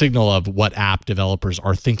signal of what app developers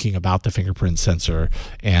are thinking about the fingerprint sensor,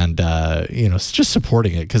 and just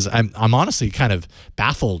supporting it. Because I'm honestly kind of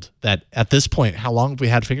baffled that at this point, how long have we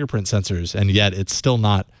had fingerprint sensors, and yet it's still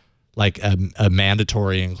not like a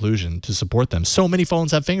mandatory inclusion to support them. So many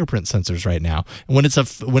phones have fingerprint sensors right now, and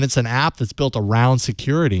when it's an app that's built around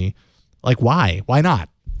security, like why not?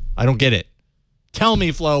 I don't get it. Tell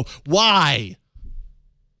me, Flo, why?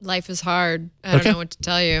 Life is hard. I don't know what to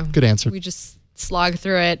tell you. Good answer. We just slog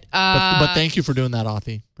through it. But thank you for doing that,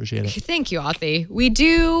 Authy. Appreciate it. Thank you, Authy. We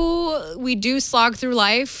do slog through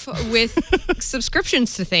life with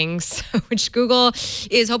subscriptions to things, which Google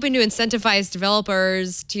is hoping to incentivize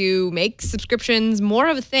developers to make subscriptions more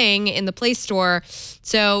of a thing in the Play Store.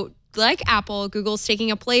 So, like Apple, Google's taking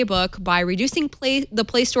a playbook by reducing the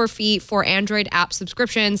Play Store fee for Android app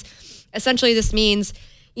subscriptions. Essentially, this means,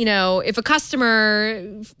 if a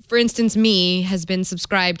customer, for instance, me, has been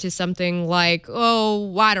subscribed to something like,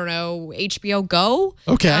 HBO Go,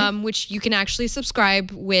 which you can actually subscribe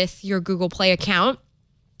with your Google Play account,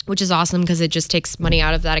 which is awesome because it just takes money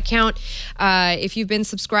out of that account. If you've been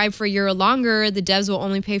subscribed for a year or longer, the devs will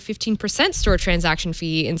only pay 15% store transaction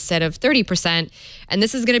fee instead of 30%. And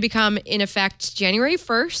this is going to become in effect January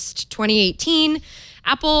 1st, 2018.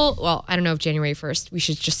 Apple, I don't know if January 1st, we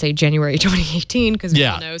should just say January 2018 because we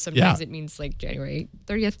all know sometimes it means like January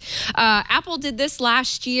 30th. Apple did this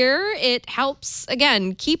last year. It helps,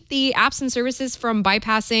 again, keep the apps and services from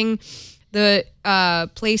bypassing the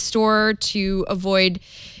Play Store to avoid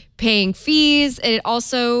paying fees. And it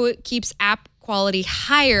also keeps app quality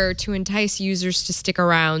higher to entice users to stick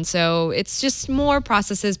around. So it's just more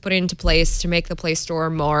processes put into place to make the Play Store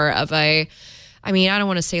more of I don't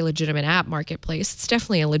want to say legitimate app marketplace. It's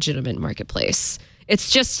definitely a legitimate marketplace. It's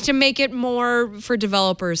just to make it more for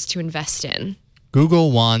developers to invest in.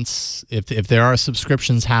 Google wants, if there are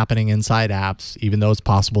subscriptions happening inside apps, even though it's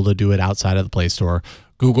possible to do it outside of the Play Store,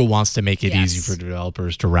 Google wants to make it easy for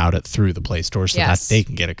developers to route it through the Play Store so that they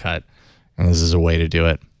can get a cut. And this is a way to do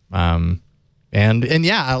it. I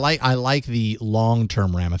like the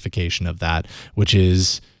long-term ramification of that, which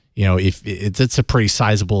is, if it's a pretty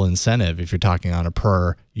sizable incentive if you're talking on a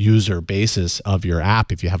per user basis of your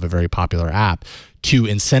app, if you have a very popular app, to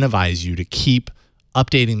incentivize you to keep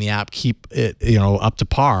updating the app, keep it up to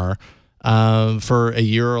par for a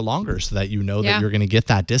year or longer, so that that you're going to get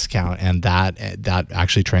that discount, and that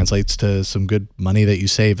actually translates to some good money that you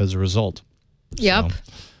save as a result. Yep.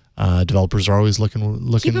 So, developers are always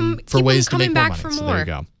looking for ways to make more money. So there you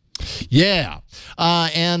go. Yeah.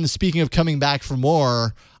 And speaking of coming back for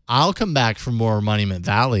more, I'll come back for more Monument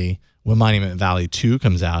Valley when Monument Valley 2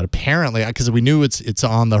 comes out. Apparently, because we knew it's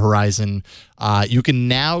on the horizon, you can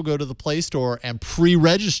now go to the Play Store and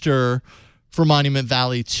pre-register for Monument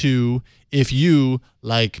Valley 2 if you,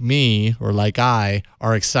 like me or like I,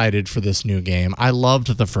 are excited for this new game. I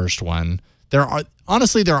loved the first one. There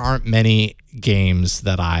aren't many games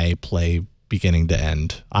that I play beginning to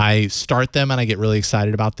end. I start them and I get really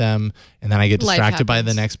excited about them, and then I get distracted by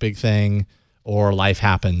the next big thing. Or life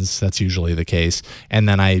happens. That's usually the case. And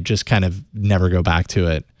then I just kind of never go back to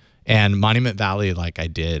it. And Monument Valley,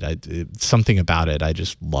 something about it, I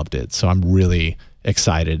just loved it. So I'm really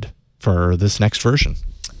excited for this next version.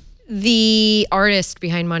 The artist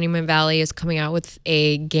behind Monument Valley is coming out with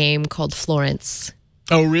a game called Florence.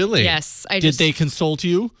 Oh, really? Yes. Did they consult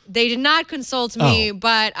you? They did not consult me,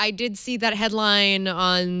 but I did see that headline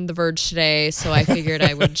on The Verge today. So I figured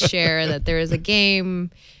I would share that there is a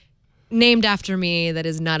game named after me that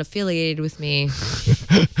is not affiliated with me.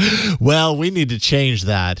 Well, we need to change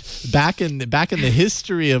that. Back in the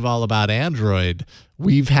history of All About Android,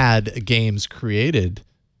 we've had games created.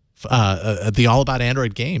 The All About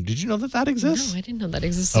Android game. Did you know that exists? No, I didn't know that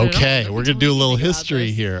existed. Okay, we're gonna do a little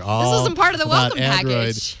history here. This wasn't part of the welcome Android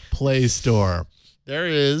package. Play Store. There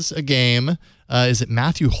is a game. Is it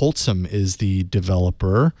Matthew Holtzum is the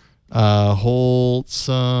developer? Holtzum.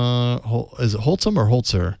 Is it Holtzum or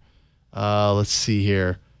Holzer? Let's see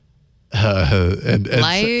here. And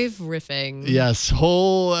Live riffing. Yes.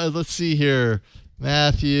 Let's see here.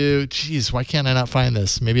 Matthew. Geez, why can't I not find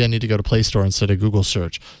this? Maybe I need to go to Play Store instead of Google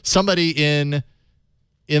search. Somebody in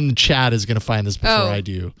the chat is going to find this before I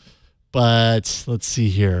do. But let's see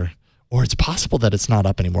here. Or it's possible that it's not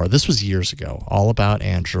up anymore. This was years ago. All About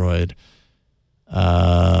Android.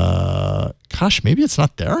 Gosh, maybe it's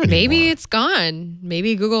not there anymore. Maybe it's gone.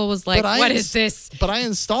 Maybe Google was like, what is this? But I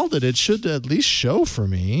installed it. It should at least show for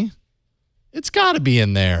me. It's got to be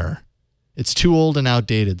in there. It's too old and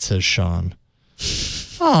outdated, says Sean.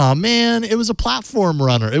 Oh man, it was a platform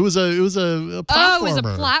runner. It was a platformer. Oh, it was a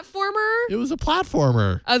platformer? It was a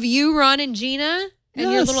platformer. Of you, Ron, and Gina?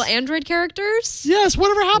 And your little Android characters? Yes,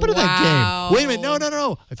 whatever happened to that Wow. game? Wait a minute.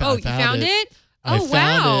 No. I found You found it? I Oh, found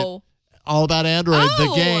wow. it. All About Android, the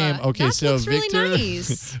Oh, game. Okay, that so looks really Victor,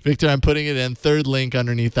 nice. Victor, I'm putting it in. Third link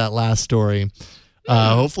underneath that last story.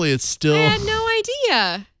 Hopefully it's still. I had no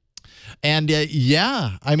idea. And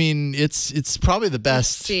yeah, I mean, it's probably the Let's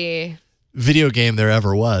best see. video game there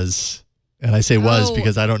ever was. And I say was Oh.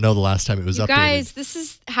 because I don't know the last time it was You updated. guys, this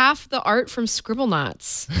is half the art from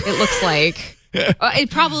Scribblenauts, it looks like.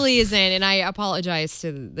 It probably isn't, and I apologize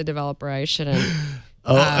to the developer. I shouldn't.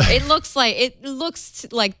 It looks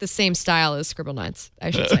like the same style as Scribblenauts, I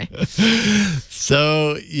should say.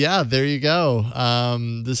 So yeah, there you go.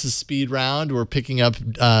 This is speed round. We're picking up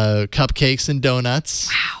cupcakes and donuts.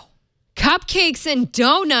 Wow. Cupcakes and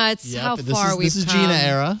donuts. Yep, How this far is, we've This is come. Gina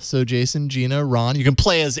era. So Jason, Gina, Ron. You can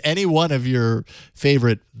play as any one of your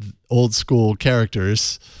favorite old school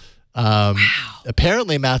characters.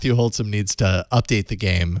 Apparently, Matthew Holtzum needs to update the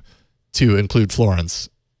game to include Florence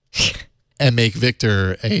and make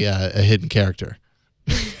Victor a hidden character.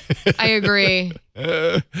 I agree.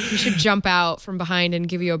 We should jump out from behind and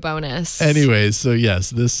give you a bonus. Anyways, so yes,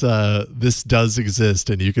 this does exist,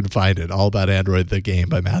 and you can find it. All About Android, the game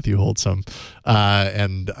by Matthew Holtzum.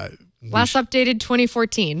 Last updated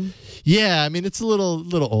 2014. Yeah, I mean it's a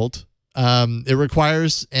little old. It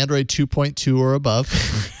requires Android 2.2 or above.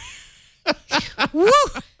 Woo!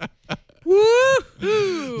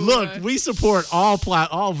 Look, we support all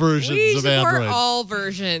versions We of support Android. all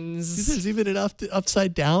versions. There's even an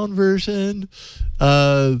upside down version.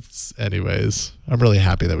 Anyways, I'm really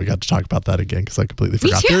happy that we got to talk about that again because I completely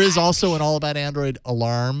forgot. too. There is also an All About Android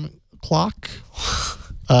alarm clock.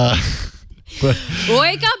 But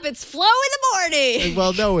Wake up, it's Flo in the morning.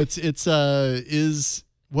 well, no, it's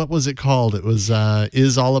what was it called? It was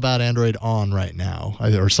is All About Android on right now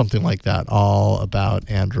or something like that. All About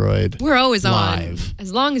Android. We're always live. on.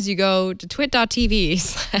 As long as you go to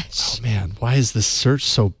twit.tv/ Oh man, why is this search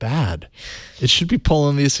so bad? It should be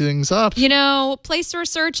pulling these things up. You know, Play Store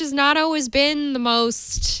search has not always been the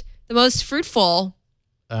most fruitful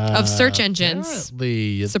of search engines. Apparently,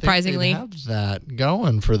 you'd think surprisingly. they'd have that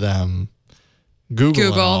going for them.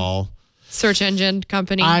 Google. And all. Search engine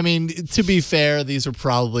company. I mean, to be fair, these are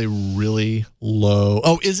probably really low.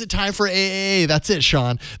 Oh, is it time for AAA? That's it,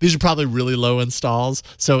 Sean. These are probably really low installs.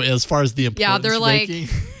 So as far as the importance they're like- ranking,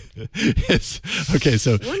 it's okay.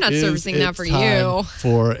 So We're not servicing that for time you.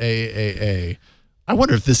 For AAA. I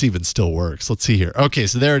wonder if this even still works. Let's see here. Okay,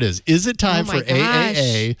 so there it is. Is it time Oh my for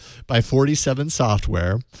AAA by 47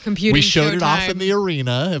 Software? Computing We showed it off showtime. in the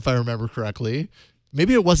arena, if I remember correctly.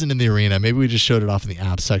 Maybe it wasn't in the arena. Maybe we just showed it off in the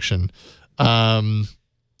app section.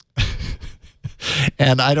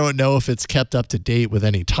 And I don't know if it's kept up to date with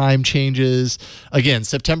any time changes. Again,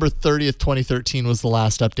 September 30th, 2013 was the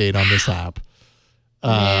last update on this app.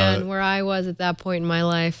 Man, where I was at that point in my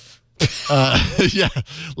life. Yeah,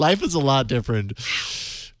 life is a lot different.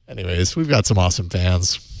 Anyways, we've got some awesome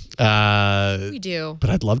fans. We do. But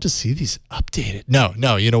I'd love to see these updated.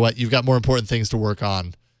 No, you know what? You've got more important things to work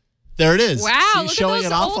on. There it is. Wow, See, look showing at it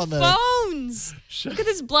those off old on the. phones. Look at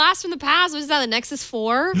this blast from the past. What is that, the Nexus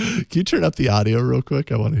 4? Can you turn up the audio real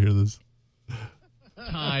quick? I want to hear this.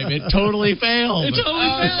 Time. It totally failed.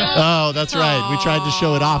 Oh, that's right. We tried to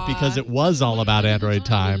show it off because it was All About Android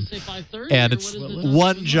time. And it's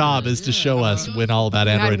one job is to show us when All About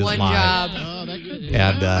You Android had is one live. job.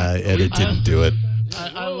 And it didn't do it.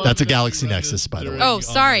 That's a Galaxy Nexus, by the way. Oh,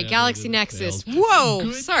 sorry, Galaxy Nexus.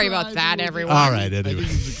 Whoa, sorry about that, everyone. All right, anyway.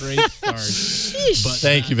 It's a great start.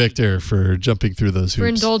 Thank you, Victor, for jumping through those For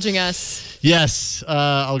hoops. indulging us. Yes,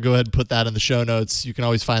 I'll go ahead and put that in the show notes. You can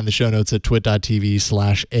always find the show notes at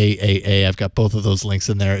twit.tv/AAA. I've got both of those links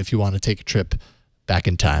in there if you want to take a trip back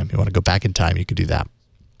in time. You want to go back in time, you can do that.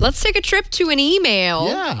 Let's take a trip to an email.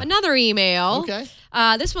 Yeah. Another email. Okay.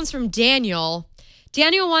 This one's from Daniel.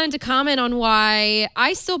 Daniel wanted to comment on why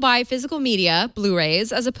I still buy physical media,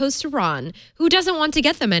 Blu-rays, as opposed to Ron, who doesn't want to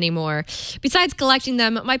get them anymore. Besides collecting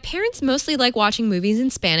them, my parents mostly like watching movies in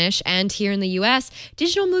Spanish, and here in the U.S.,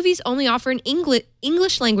 digital movies only offer an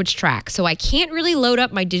English language track, so I can't really load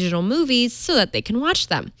up my digital movies so that they can watch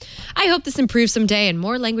them. I hope this improves someday and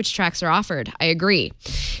more language tracks are offered. I agree.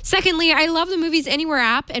 Secondly, I love the Movies Anywhere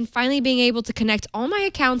app, and finally being able to connect all my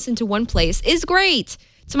accounts into one place is great.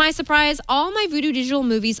 To my surprise, all my Vudu digital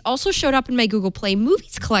movies also showed up in my Google Play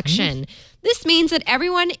Movies collection. This means that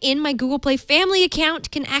everyone in my Google Play family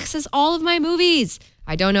account can access all of my movies.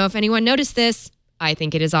 I don't know if anyone noticed this. I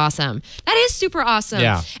think it is awesome. That is super awesome.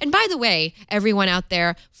 Yeah. And by the way, everyone out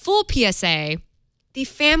there, full PSA, the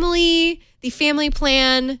family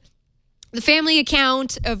plan, the family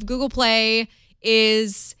account of Google Play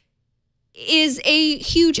is a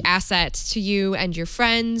huge asset to you and your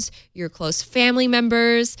friends, your close family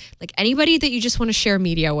members, like anybody that you just want to share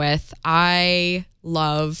media with. I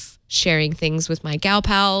love sharing things with my gal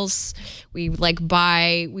pals. We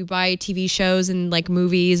buy TV shows and like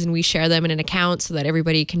movies, and we share them in an account so that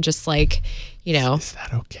everybody can just like, you know. Is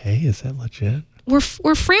that okay? Is that legit? We're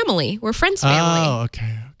family. We're friends family. Oh,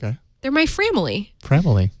 okay. They're my family.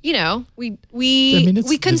 Family. You know, we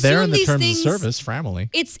It's consume there in the these terms things. of service. Family.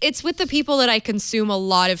 It's with the people that I consume a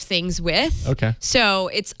lot of things with. Okay. So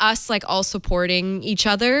it's us like all supporting each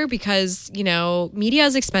other because, you know, media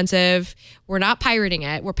is expensive. We're not pirating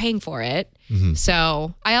it. We're paying for it. Mm-hmm.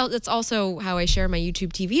 So that's also how I share my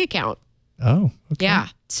YouTube TV account. Oh, okay. Yeah.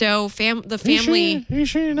 So the family. Are you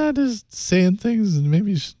sure you're not just saying things and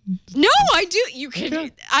maybe? No, I do. You can.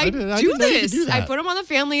 Okay. I didn't know do you could this. do that. I put them on the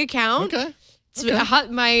family account. Okay. It's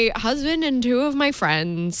my husband and two of my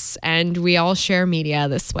friends, and we all share media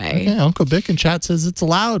this way. Okay, Uncle Bick in chat says it's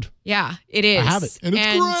allowed. Yeah, it is. I have it, and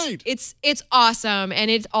it's great. It's awesome, and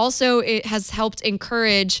it has helped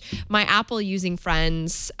encourage my Apple using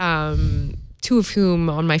friends. Two of whom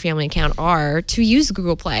on my family account are to use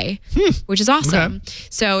Google Play, which is awesome. Okay.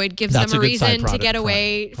 So it gives That's them a a good side reason to get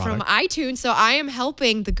away from product. iTunes. So I am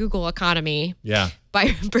helping the Google economy. Yeah.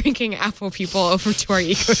 By bringing Apple people over to our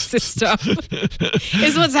ecosystem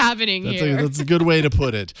is what's happening here. That's a good way to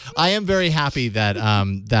put it. I am very happy that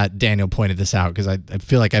that Daniel pointed this out because I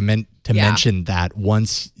feel like I meant to mention that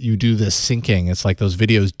once you do this syncing, it's like those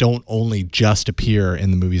videos don't only just appear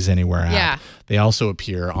in the Movies Anywhere app. Yeah. They also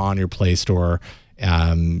appear on your Play Store, you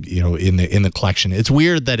know, in the collection. It's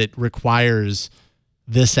weird that it requires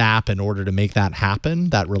this app in order to make that happen,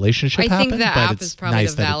 that relationship happen. I think the but app it's is probably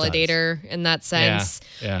nice the that it does. validator in that sense.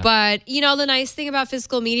 Yeah. But, you know, the nice thing about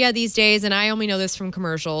physical media these days, and I only know this from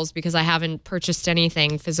commercials because I haven't purchased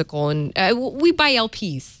anything physical, and we buy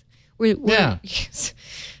LPs.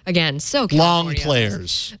 Again, so Long California.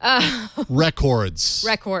 players. Records.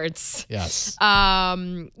 Yes. Yes.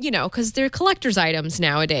 You know, because they're collector's items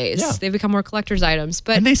nowadays. Yeah. They've become more collector's items.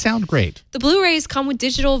 But And they sound great. the Blu-rays come with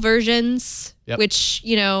digital versions, Yep. which,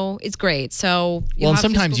 you know, is great. So Well, and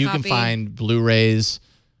sometimes you can find Blu-rays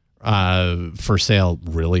for sale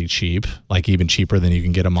really cheap, like even cheaper than you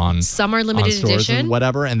can get them on some are on limited stores edition. and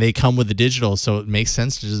whatever, and they come with the digital, so it makes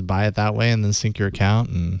sense to just buy it that way and then sync your account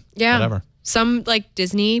and whatever. Some, like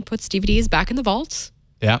Disney, puts DVDs back in the vault.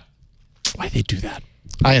 Yeah. Why they do that?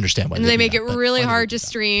 I understand why. And they do make that, it but really why do hard they to do that?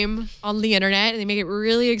 stream on the internet, and they make it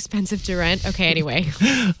really expensive to rent. Okay, anyway.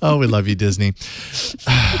 Oh, we love you, Disney.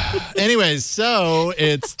 Anyways, so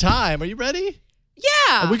it's time. Are you ready?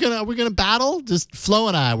 Yeah. Are we gonna battle? Just Flo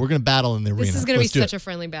and I. We're gonna battle in the arena. This is going to be such a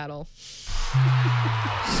friendly battle.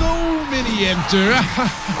 So many enter,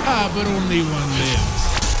 but only one lives.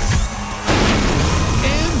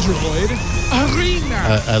 Android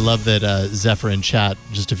Arena. I love that Zephyr in chat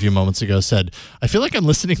just a few moments ago said, I feel like I'm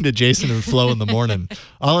listening to Jason and Flo in the morning.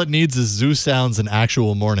 All it needs is zoo sounds and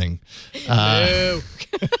actual morning.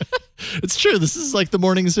 It's true. This is like the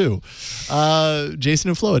morning zoo. Jason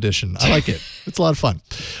and Flo edition. I like it. It's a lot of fun.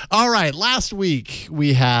 All right. Last week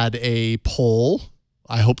we had a poll.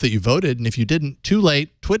 I hope that you voted. And if you didn't, too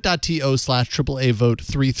late. twit.to/AAA vote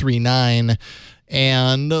 339.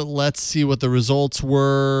 And let's see what the results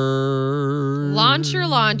were. Launcher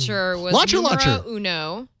was numero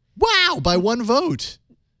uno. Wow, by one vote.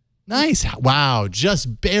 Nice. Wow,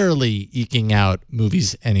 just barely eking out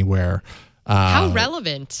Movies Anywhere. How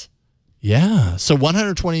relevant. Yeah. So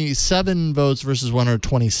 127 votes versus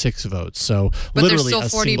 126 votes. So But literally they're a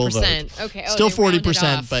still single 40%. vote. Okay. Still they rounded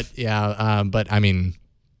 40%, off. but yeah, but I mean,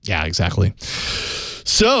 yeah, exactly.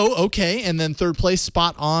 So, okay, and then third place,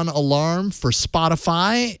 Spot On Alarm for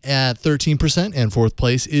Spotify at 13%, and fourth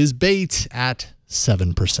place is Bait at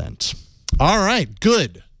 7%. All right,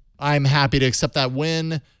 good. I'm happy to accept that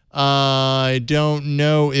win. I don't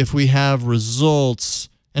know if we have results,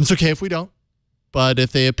 and it's okay if we don't, but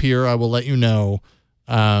if they appear, I will let you know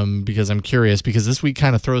because I'm curious, because this week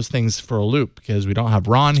kind of throws things for a loop because we don't have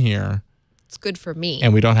Ron here. It's good for me.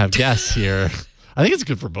 And we don't have guests here. I think it's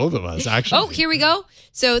good for both of us, actually. Oh, here we go.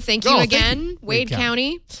 So thank you again, Wade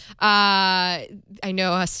County. I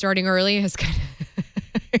know starting early has kind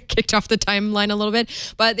of kicked off the timeline a little bit.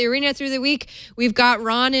 But the arena through the week, we've got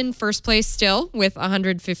Ron in first place still with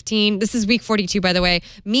 115. This is week 42, by the way.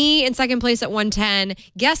 Me in second place at 110,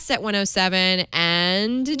 guests at 107,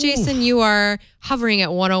 and Jason, you are hovering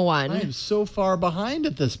at 101. I am so far behind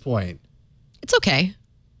at this point. It's okay.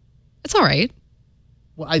 It's all right.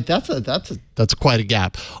 Well, that's quite a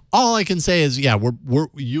gap. All I can say is, yeah, we're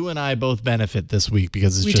you and I both benefit this week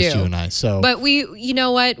because it's just you and I. So, but you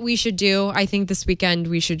know what we should do? I think this weekend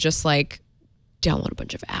we should just like download a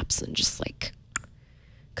bunch of apps and just like,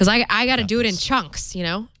 because I got to do it in chunks. You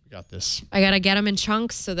know, got this. I got to get them in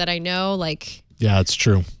chunks so that I know, like. Yeah, it's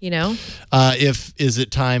true. You know, is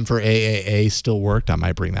it time for AAA still worked? I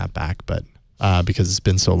might bring that back, but because it's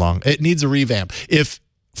been so long, it needs a revamp. If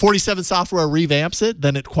 47 Software revamps it,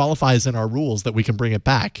 then it qualifies in our rules that we can bring it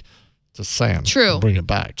back. Just saying. True. Bring it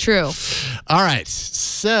back. True. All right.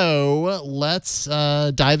 So let's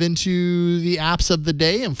dive into the apps of the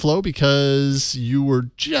day. And Flo, because you were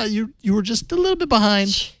just a little bit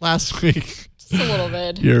behind last week. Just a little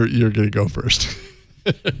bit. You're going to go first.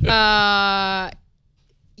 Yeah,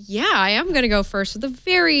 I am going to go first with a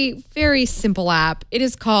very, very simple app. It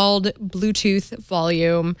is called Bluetooth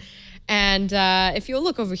Volume. And if you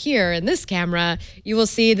look over here in this camera, you will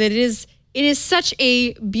see that it is such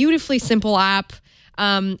a beautifully simple app.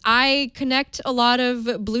 I connect a lot of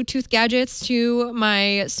Bluetooth gadgets to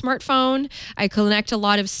my smartphone. I connect a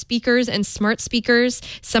lot of speakers and smart speakers.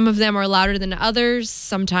 Some of them are louder than others.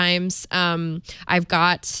 Sometimes I've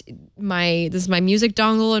got this is my music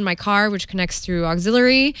dongle in my car, which connects through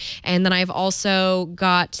auxiliary. And then I've also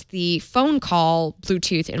got the phone call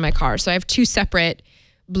Bluetooth in my car. So I have two separate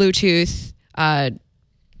Bluetooth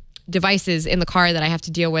devices in the car that I have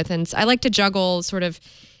to deal with. And I like to juggle sort of,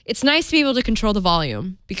 it's nice to be able to control the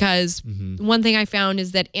volume because one thing I found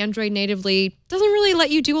is that Android natively doesn't really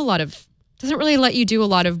let you do a lot of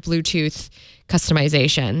Bluetooth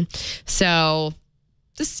customization. So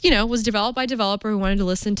this, was developed by a developer who wanted to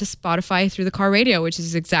listen to Spotify through the car radio, which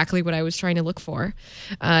is exactly what I was trying to look for.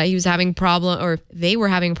 They were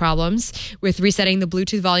having problems with resetting the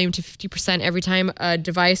Bluetooth volume to 50% every time a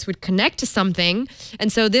device would connect to something.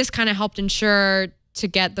 And so this kind of helped ensure to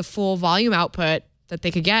get the full volume output that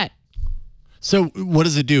they could get. So what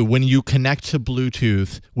does it do? When you connect to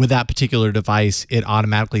Bluetooth with that particular device, it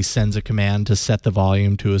automatically sends a command to set the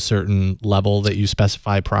volume to a certain level that you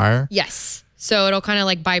specify prior? Yes. So it'll kind of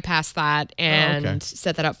like bypass that and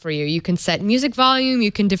set that up for you. You can set music volume.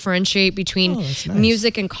 You can differentiate between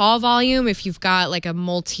music and call volume if you've got like a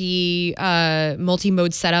multi-mode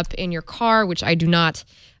setup in your car, which I do not.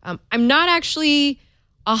 I'm not actually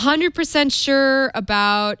 100% sure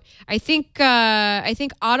about. I think autoplay,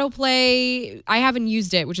 I haven't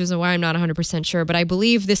used it, which is why I'm not 100% sure. But I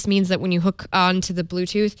believe this means that when you hook onto the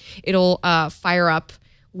Bluetooth, it'll fire up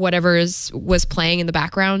whatever was playing in the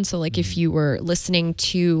background. So like if you were listening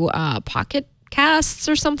to Pocket Casts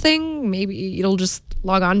or something, maybe it'll just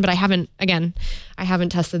log on. But I haven't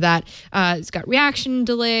tested that. It's got reaction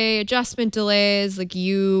delay, adjustment delays. Like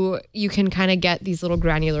you can kind of get these little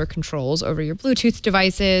granular controls over your Bluetooth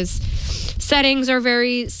devices. Settings are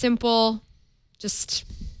very simple. Just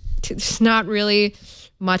there's not really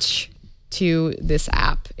much to this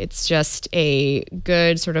app. It's just a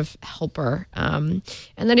good sort of helper. And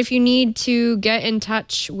then if you need to get in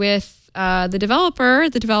touch with the developer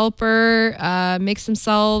makes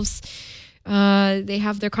themselves, they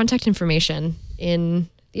have their contact information in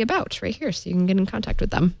the About right here. So you can get in contact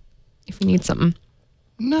with them if you need something.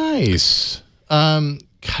 Nice.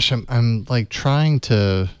 Gosh, I'm like trying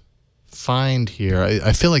to find here.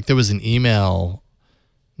 I feel like there was an email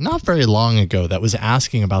not very long ago that was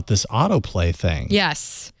asking about this autoplay thing.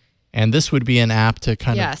 Yes. And this would be an app to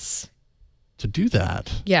kind of to do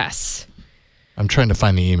that. Yes. I'm trying to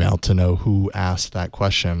find the email to know who asked that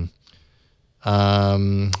question.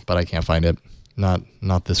 But I can't find it.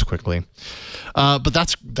 Not this quickly. But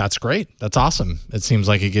that's great. That's awesome. It seems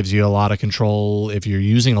like it gives you a lot of control if you're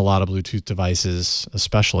using a lot of Bluetooth devices,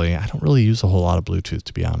 especially. I don't really use a whole lot of Bluetooth,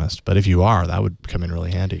 to be honest. But if you are, that would come in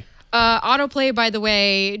really handy. Autoplay, by the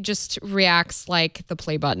way, just reacts like the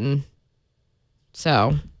play button.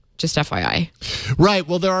 So, just FYI. Right.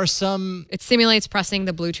 Well, there are some... It simulates pressing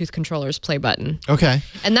the Bluetooth controller's play button. Okay.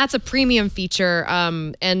 And that's a premium feature.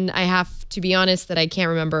 And I have to be honest that I can't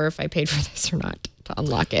remember if I paid for this or not to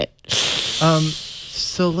unlock it.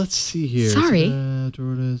 So let's see here. Sorry. No.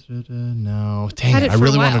 Dang it. I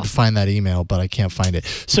really wanted to find that email, but I can't find it.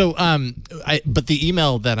 So, but the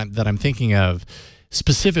email that I'm thinking of...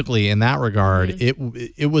 Specifically in that regard,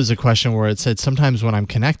 it was a question where it said sometimes when I'm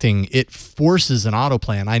connecting, it forces an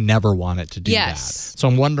autoplay, and I never want it to do that. So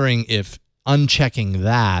I'm wondering if unchecking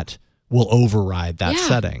that will override that Yeah.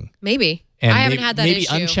 setting. Maybe. And I haven't maybe, had that maybe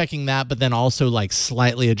issue. unchecking that, but then also like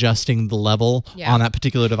slightly adjusting the level Yeah. on that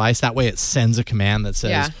particular device. That way it sends a command that says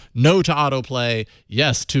Yeah. no to autoplay,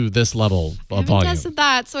 yes to this level I of haven't volume. tested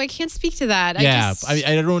that, so I can't speak to that. Yeah,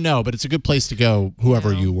 I don't know, but it's a good place to go,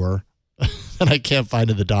 whoever you were. And I can't find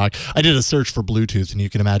in the doc. I did a search for Bluetooth, and you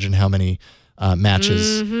can imagine how many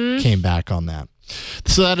matches came back on that.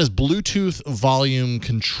 So that is Bluetooth volume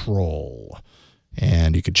control.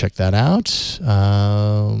 And you can check that out.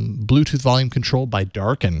 Bluetooth volume control by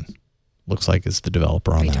Darken. Looks like it's the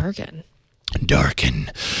developer on that.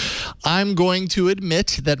 Darken. I'm going to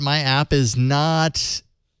admit that my app is not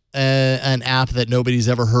an app that nobody's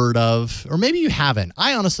ever heard of, or maybe you haven't.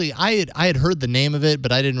 I honestly, I had heard the name of it,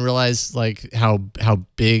 but I didn't realize like how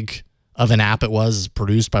big of an app it was. It's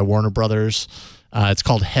produced by Warner Brothers. It's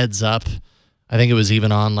called Heads Up. I think it was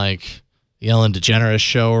even on like the Ellen DeGeneres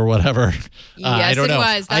show or whatever. Yes, I don't it know.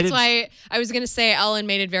 was. That's why I was going to say Ellen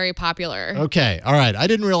made it very popular. Okay. All right. I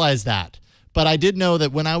didn't realize that. But I did know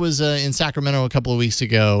that when I was in Sacramento a couple of weeks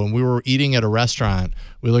ago and we were eating at a restaurant,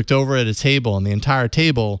 we looked over at a table, and the entire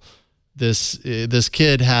table, this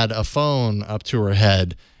kid had a phone up to her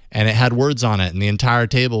head, and it had words on it, and the entire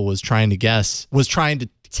table was trying to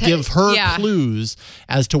give her clues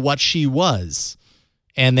as to what she was.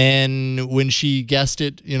 And then when she guessed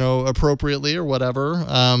it, appropriately or whatever,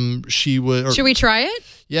 she would. Should we try it?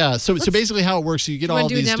 Yeah. So basically, how it works, you get all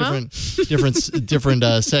these different segments,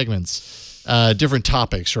 different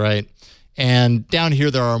topics, right? And down here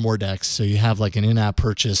there are more decks, so you have like an in-app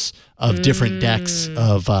purchase of different decks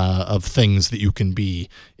of things that you can be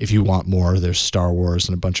if you want more. There's Star Wars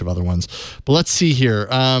and a bunch of other ones. But let's see here.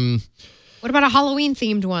 What about a Halloween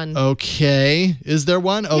themed one? Okay, is there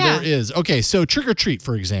one? Oh, Yeah. there is. Okay, so Trick or Treat,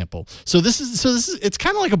 for example. So this is it's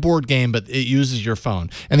kind of like a board game, but it uses your phone.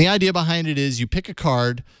 And the idea behind it is you pick a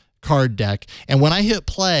card deck, and when I hit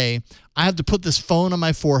play, I have to put this phone on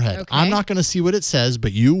my forehead. Okay. I'm not going to see what it says,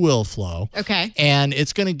 but you will, Flo. Okay. And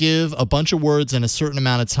it's going to give a bunch of words in a certain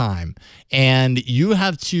amount of time, and you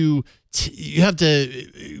have to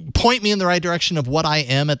point me in the right direction of what I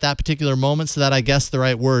am at that particular moment so that I guess the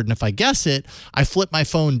right word. And if I guess it, I flip my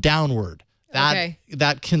phone downward.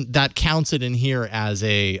 That counts it in here as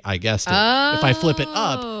I guessed it. If I flip it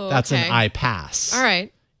up, that's an I pass. All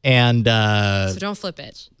right. And So don't flip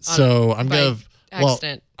it. so I'm by gonna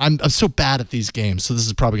accident. I'm so bad at these games, so this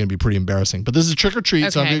is probably gonna be pretty embarrassing. But this is Trick or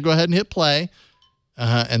Treat, so I'm Okay. gonna go ahead and hit play,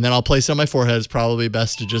 and then I'll place it on my forehead. It's probably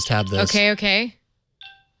best to just have this. Okay.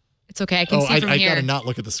 It's okay. I can see from I here. gotta not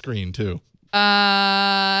look at the screen too.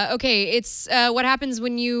 Okay. It's what happens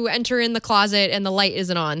when you enter in the closet and the light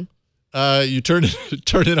isn't on. You turn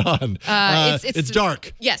it on. It's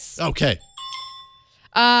dark. Yes. Okay.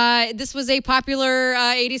 This was a popular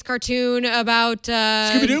 80s cartoon about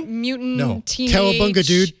Scooby-Doo? mutant No. teenage... Cowabunga,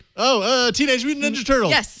 dude. Oh, Teenage Mutant Ninja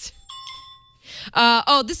Turtles. Yes.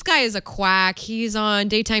 This guy is a quack. He's on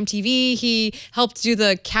daytime TV. He helped do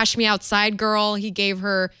the Cash Me Outside girl. He gave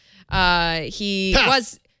her, he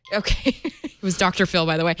was Dr. Phil,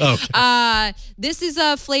 by the way. Okay. This is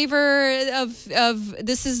a flavor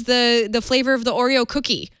this is the flavor of the Oreo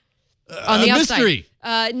cookie on the outside. Mystery.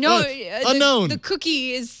 No, unknown. The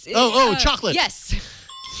cookie is. Chocolate. Yes.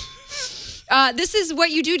 This is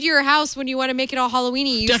what you do to your house when you want to make it all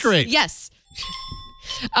Halloweeny. Decorate. Yes.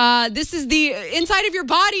 This is the inside of your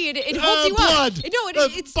body. It holds you blood. up.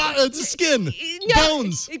 No, it's skin. no,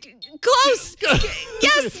 Bones. Close.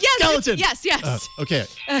 yes. Skeleton. Yes. Okay.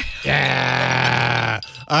 Yeah.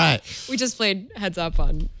 All right. We just played Heads Up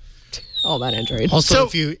on All About Android. Also,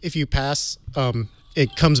 So- if you pass,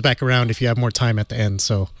 it comes back around if you have more time at the end.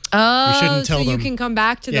 So Oh, you shouldn't tell so you them. can come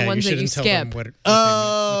back to the ones that you shouldn't tell them skip. what they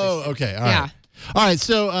Oh, okay. All right. Yeah. All right.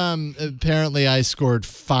 So apparently I scored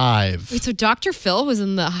 5. Wait, so Dr. Phil was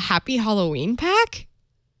in the Happy Halloween pack?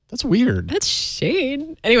 That's weird. That's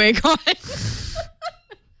shade. Anyway, go on.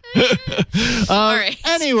 All right.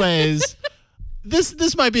 Anyways,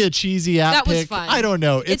 this might be a cheesy app That was pick. fun. I don't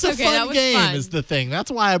know. It's a okay, that fun was game fun. is the thing.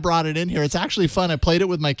 That's why I brought it in here. It's actually fun. I played it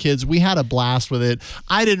with my kids. We had a blast with it.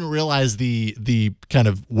 I didn't realize the kind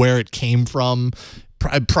of where it came from.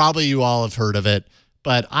 Probably you all have heard of it,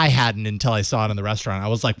 but I hadn't until I saw it in the restaurant. I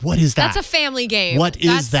was like, what is that? That's a family game. What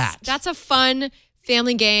is that? That's a fun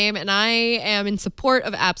family game, and I am in support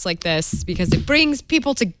of apps like this because it brings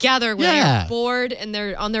people together when Yeah. they're bored and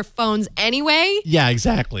they're on their phones anyway. Yeah,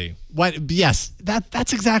 exactly. Yes,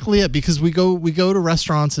 that's exactly it. Because we go to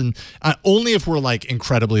restaurants, and only if we're like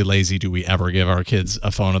incredibly lazy do we ever give our kids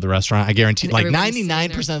a phone at the restaurant. I guarantee, And like everybody's sitting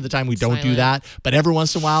 99% of the time we don't do silent. that. But every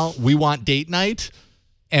once in a while, we want date night,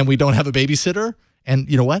 and we don't have a babysitter, And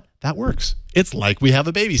you know what? That works. It's like we have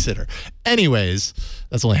a babysitter. Anyways,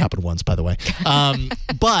 that's only happened once, by the way.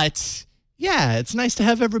 But yeah, it's nice to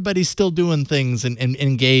have everybody still doing things and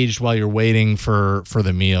engaged while you're waiting for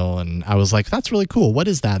the meal. And I was like, that's really cool. What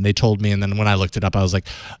is that? And they told me. And then when I looked it up, I was like,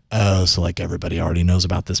 oh, so like everybody already knows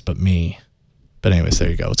about this but me. But anyways, there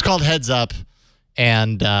you go. It's called Heads Up,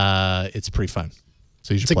 and it's pretty fun.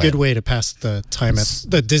 So you should It's a play good it. way to pass the time at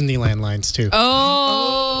the Disneyland lines too.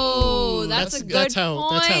 Oh, that's a good That's how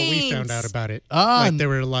we found out about it. Like there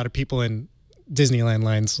were a lot of people in Disneyland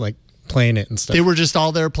lines like playing it and stuff. They were just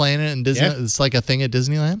all there playing it in Disney. Yeah. It's like a thing at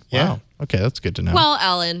Disneyland. Yeah. Wow. Okay, that's good to know. Well,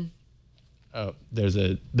 Ellen. Oh, there's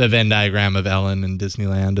the Venn diagram of Ellen and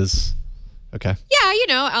Disneyland is okay. Yeah, you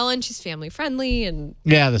know, Ellen, she's family friendly, and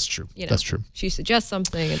Yeah, that's true. you know, That's true. She suggests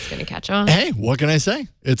something, it's going to catch on. Hey, what can I say?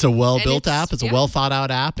 It's a well-built it's- app. It's a yeah.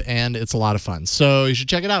 well-thought-out app, and it's a lot of fun. So you should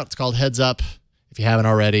check it out. It's called Heads Up. If you haven't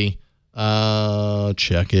already,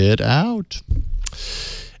 check it out.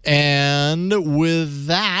 And with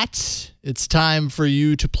that, it's time for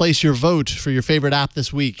you to place your vote for your favorite app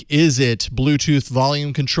this week. Is it Bluetooth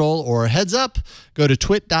volume control or Heads Up? Go to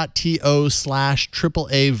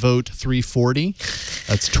twit.to/AAA vote 340.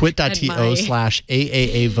 That's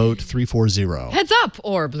twit.to/AAA vote 340. Heads up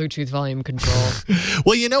or Bluetooth volume control.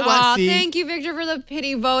 Well, you know what? Aw, See, thank you, Victor, for the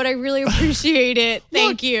pity vote. I really appreciate it.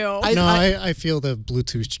 Thank you. I feel the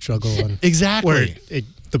Bluetooth struggle on Exactly. where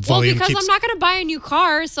the well, volume because keeps. I'm not going to buy a new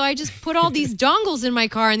car, so I just put all these dongles in my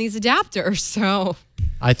car and these adapters. So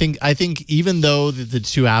I think even though the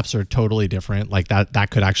two apps are totally different, like that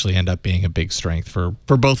could actually end up being a big strength for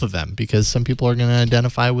both of them, because some people are going to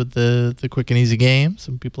identify with the quick and easy game.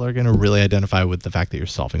 Some people are going to really identify with the fact that you're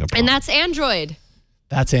solving a problem. and that's Android.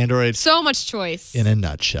 That's Android So much choice. in a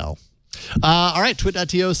nutshell. All right,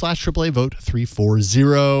 twit.to/AAA vote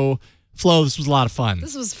 340. Flo, this was a lot of fun.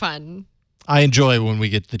 This was fun. I enjoy when we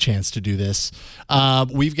get the chance to do this.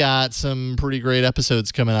 We've got some pretty great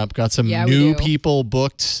episodes coming up. Got some Yeah, we new do. people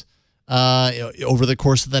booked over the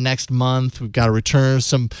course of the next month. We've got to return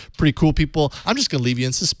some pretty cool people. I'm just going to leave you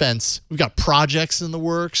in suspense. We've got projects in the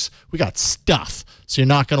works. We got stuff, so you're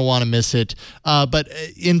not going to want to miss it. But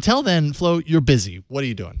until then, Flo, you're busy. What are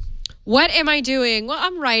you doing? What am I doing? Well,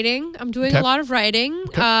 I'm writing. I'm doing Okay. a lot of writing.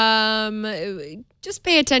 Just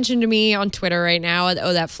pay attention to me on Twitter right now at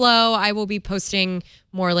Oh That Flow. I will be posting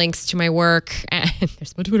more links to my work. And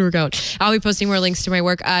there's my Twitter account. I'll be posting more links to my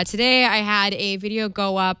work. Today I had a video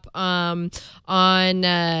go up on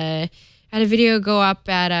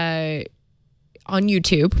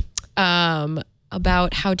YouTube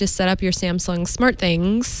about how to set up your Samsung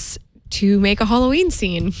SmartThings to make a Halloween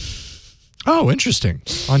scene. Oh, interesting.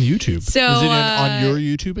 On YouTube. So, is it on your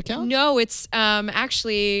YouTube account? No, it's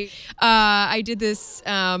actually I did this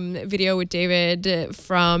video with David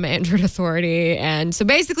from Android Authority, and so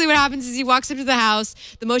basically what happens is he walks up to the house,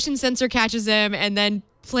 the motion sensor catches him, and then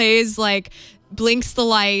plays blinks the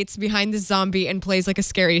lights behind the zombie and plays like a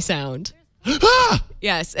scary sound.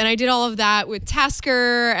 Yes, and I did all of that with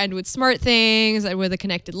Tasker and with SmartThings and with a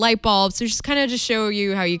connected light bulb. So just kind of just show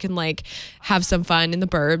you how you can have some fun in the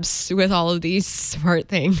burbs with all of these smart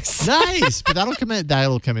things. Nice, but that'll come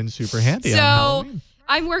in super handy. on So Halloween.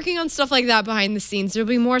 I'm working on stuff like that behind the scenes. There'll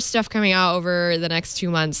be more stuff coming out over the next 2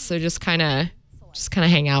 months. So just kind of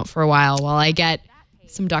hang out for a while I get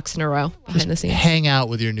some ducks in a row behind the scenes. Hang out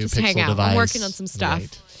with your new Just Pixel hang out. I'm device. working on some stuff.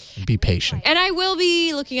 Right. Be patient. And I will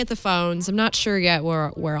be looking at the phones. I'm not sure yet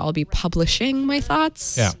where I'll be publishing my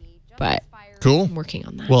thoughts. Yeah. But Cool. I'm working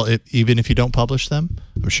on that. Well, even if you don't publish them,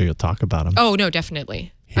 I'm sure you'll talk about them. Oh, no,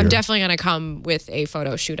 definitely. Here. I'm definitely going to come with a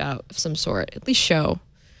photo shootout of some sort. At least show.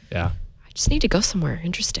 Yeah. I just need to go somewhere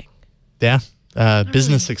interesting. Yeah.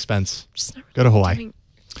 Business expense. Just not Go to Hawaii. doing-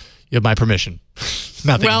 You have my permission.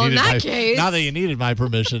 Not that Well, you in needed that case. Not that you needed my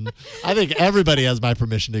permission. I think everybody has my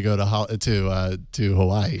permission to go to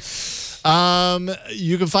Hawaii.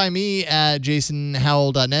 You can find me at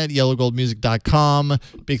jasonhowell.net, yellowgoldmusic.com.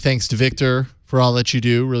 Big thanks to Victor for all that you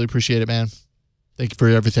do. Really appreciate it, man. Thank you for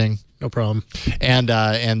everything. No problem.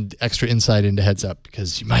 And extra insight into Heads Up,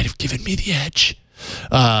 because you might have given me the edge,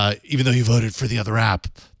 even though you voted for the other app.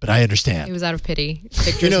 But I understand. It was out of pity.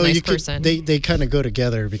 Victor's a nice person. They kind of go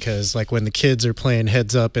together, because when the kids are playing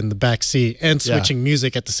Heads Up in the back seat and switching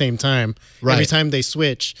music at the same time, Right. every time they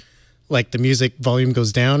switch, the music volume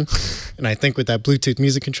goes down. And I think with that Bluetooth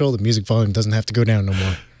music control, the music volume doesn't have to go down no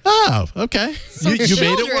more. Oh, okay. You made it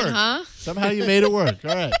children, work. huh? Somehow you made it work.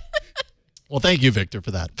 All right. Well, thank you, Victor,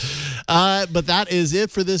 for that. But that is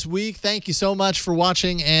it for this week. Thank you so much for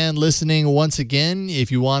watching and listening once again.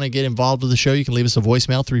 If you want to get involved with the show, you can leave us a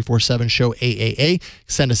voicemail, 347-SHOW-AAA.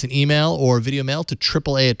 Send us an email or video mail to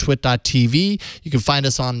AAA@twit.tv. You can find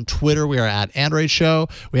us on Twitter. We are at Android Show.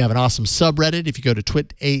 We have an awesome subreddit. If you go to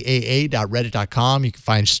twitaaa.reddit.com, you can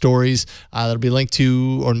find stories that'll be linked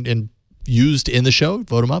to or used in the show.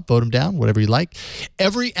 Vote them up, vote them down, whatever you like.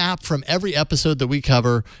 Every app from every episode that we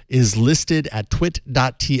cover is listed at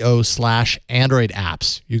twit.to/Android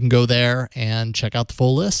apps. You can go there and check out the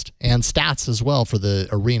full list and stats as well for the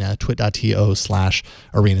Arena,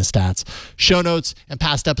 twit.to/Arena stats. Show notes and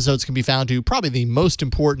past episodes can be found to probably the most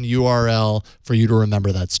important URL for you to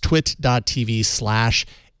remember. That's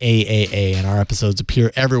twit.tv/AAA, and our episodes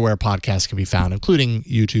appear everywhere podcasts can be found, including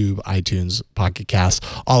YouTube, iTunes, Pocket Casts,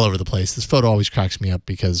 all over the place. This photo always cracks me up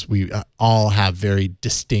because we all have very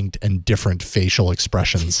distinct and different facial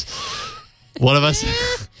expressions. One of us,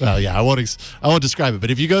 well, yeah, I won't describe it, but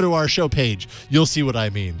if you go to our show page, you'll see what I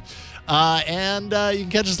mean. And you can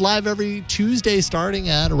catch us live every Tuesday starting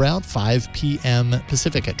at around 5 p.m.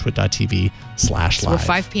 Pacific at twit.tv/live. So we're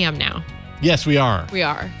 5 p.m. now. Yes, we are. We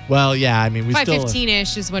are. Well, yeah, I mean, we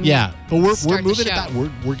 5:15-ish is when but we we're start moving the it show. back.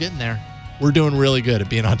 We're getting there. We're doing really good at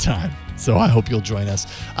being on time. So I hope you'll join us.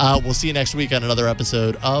 We'll see you next week on another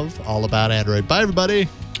episode of All About Android. Bye, everybody.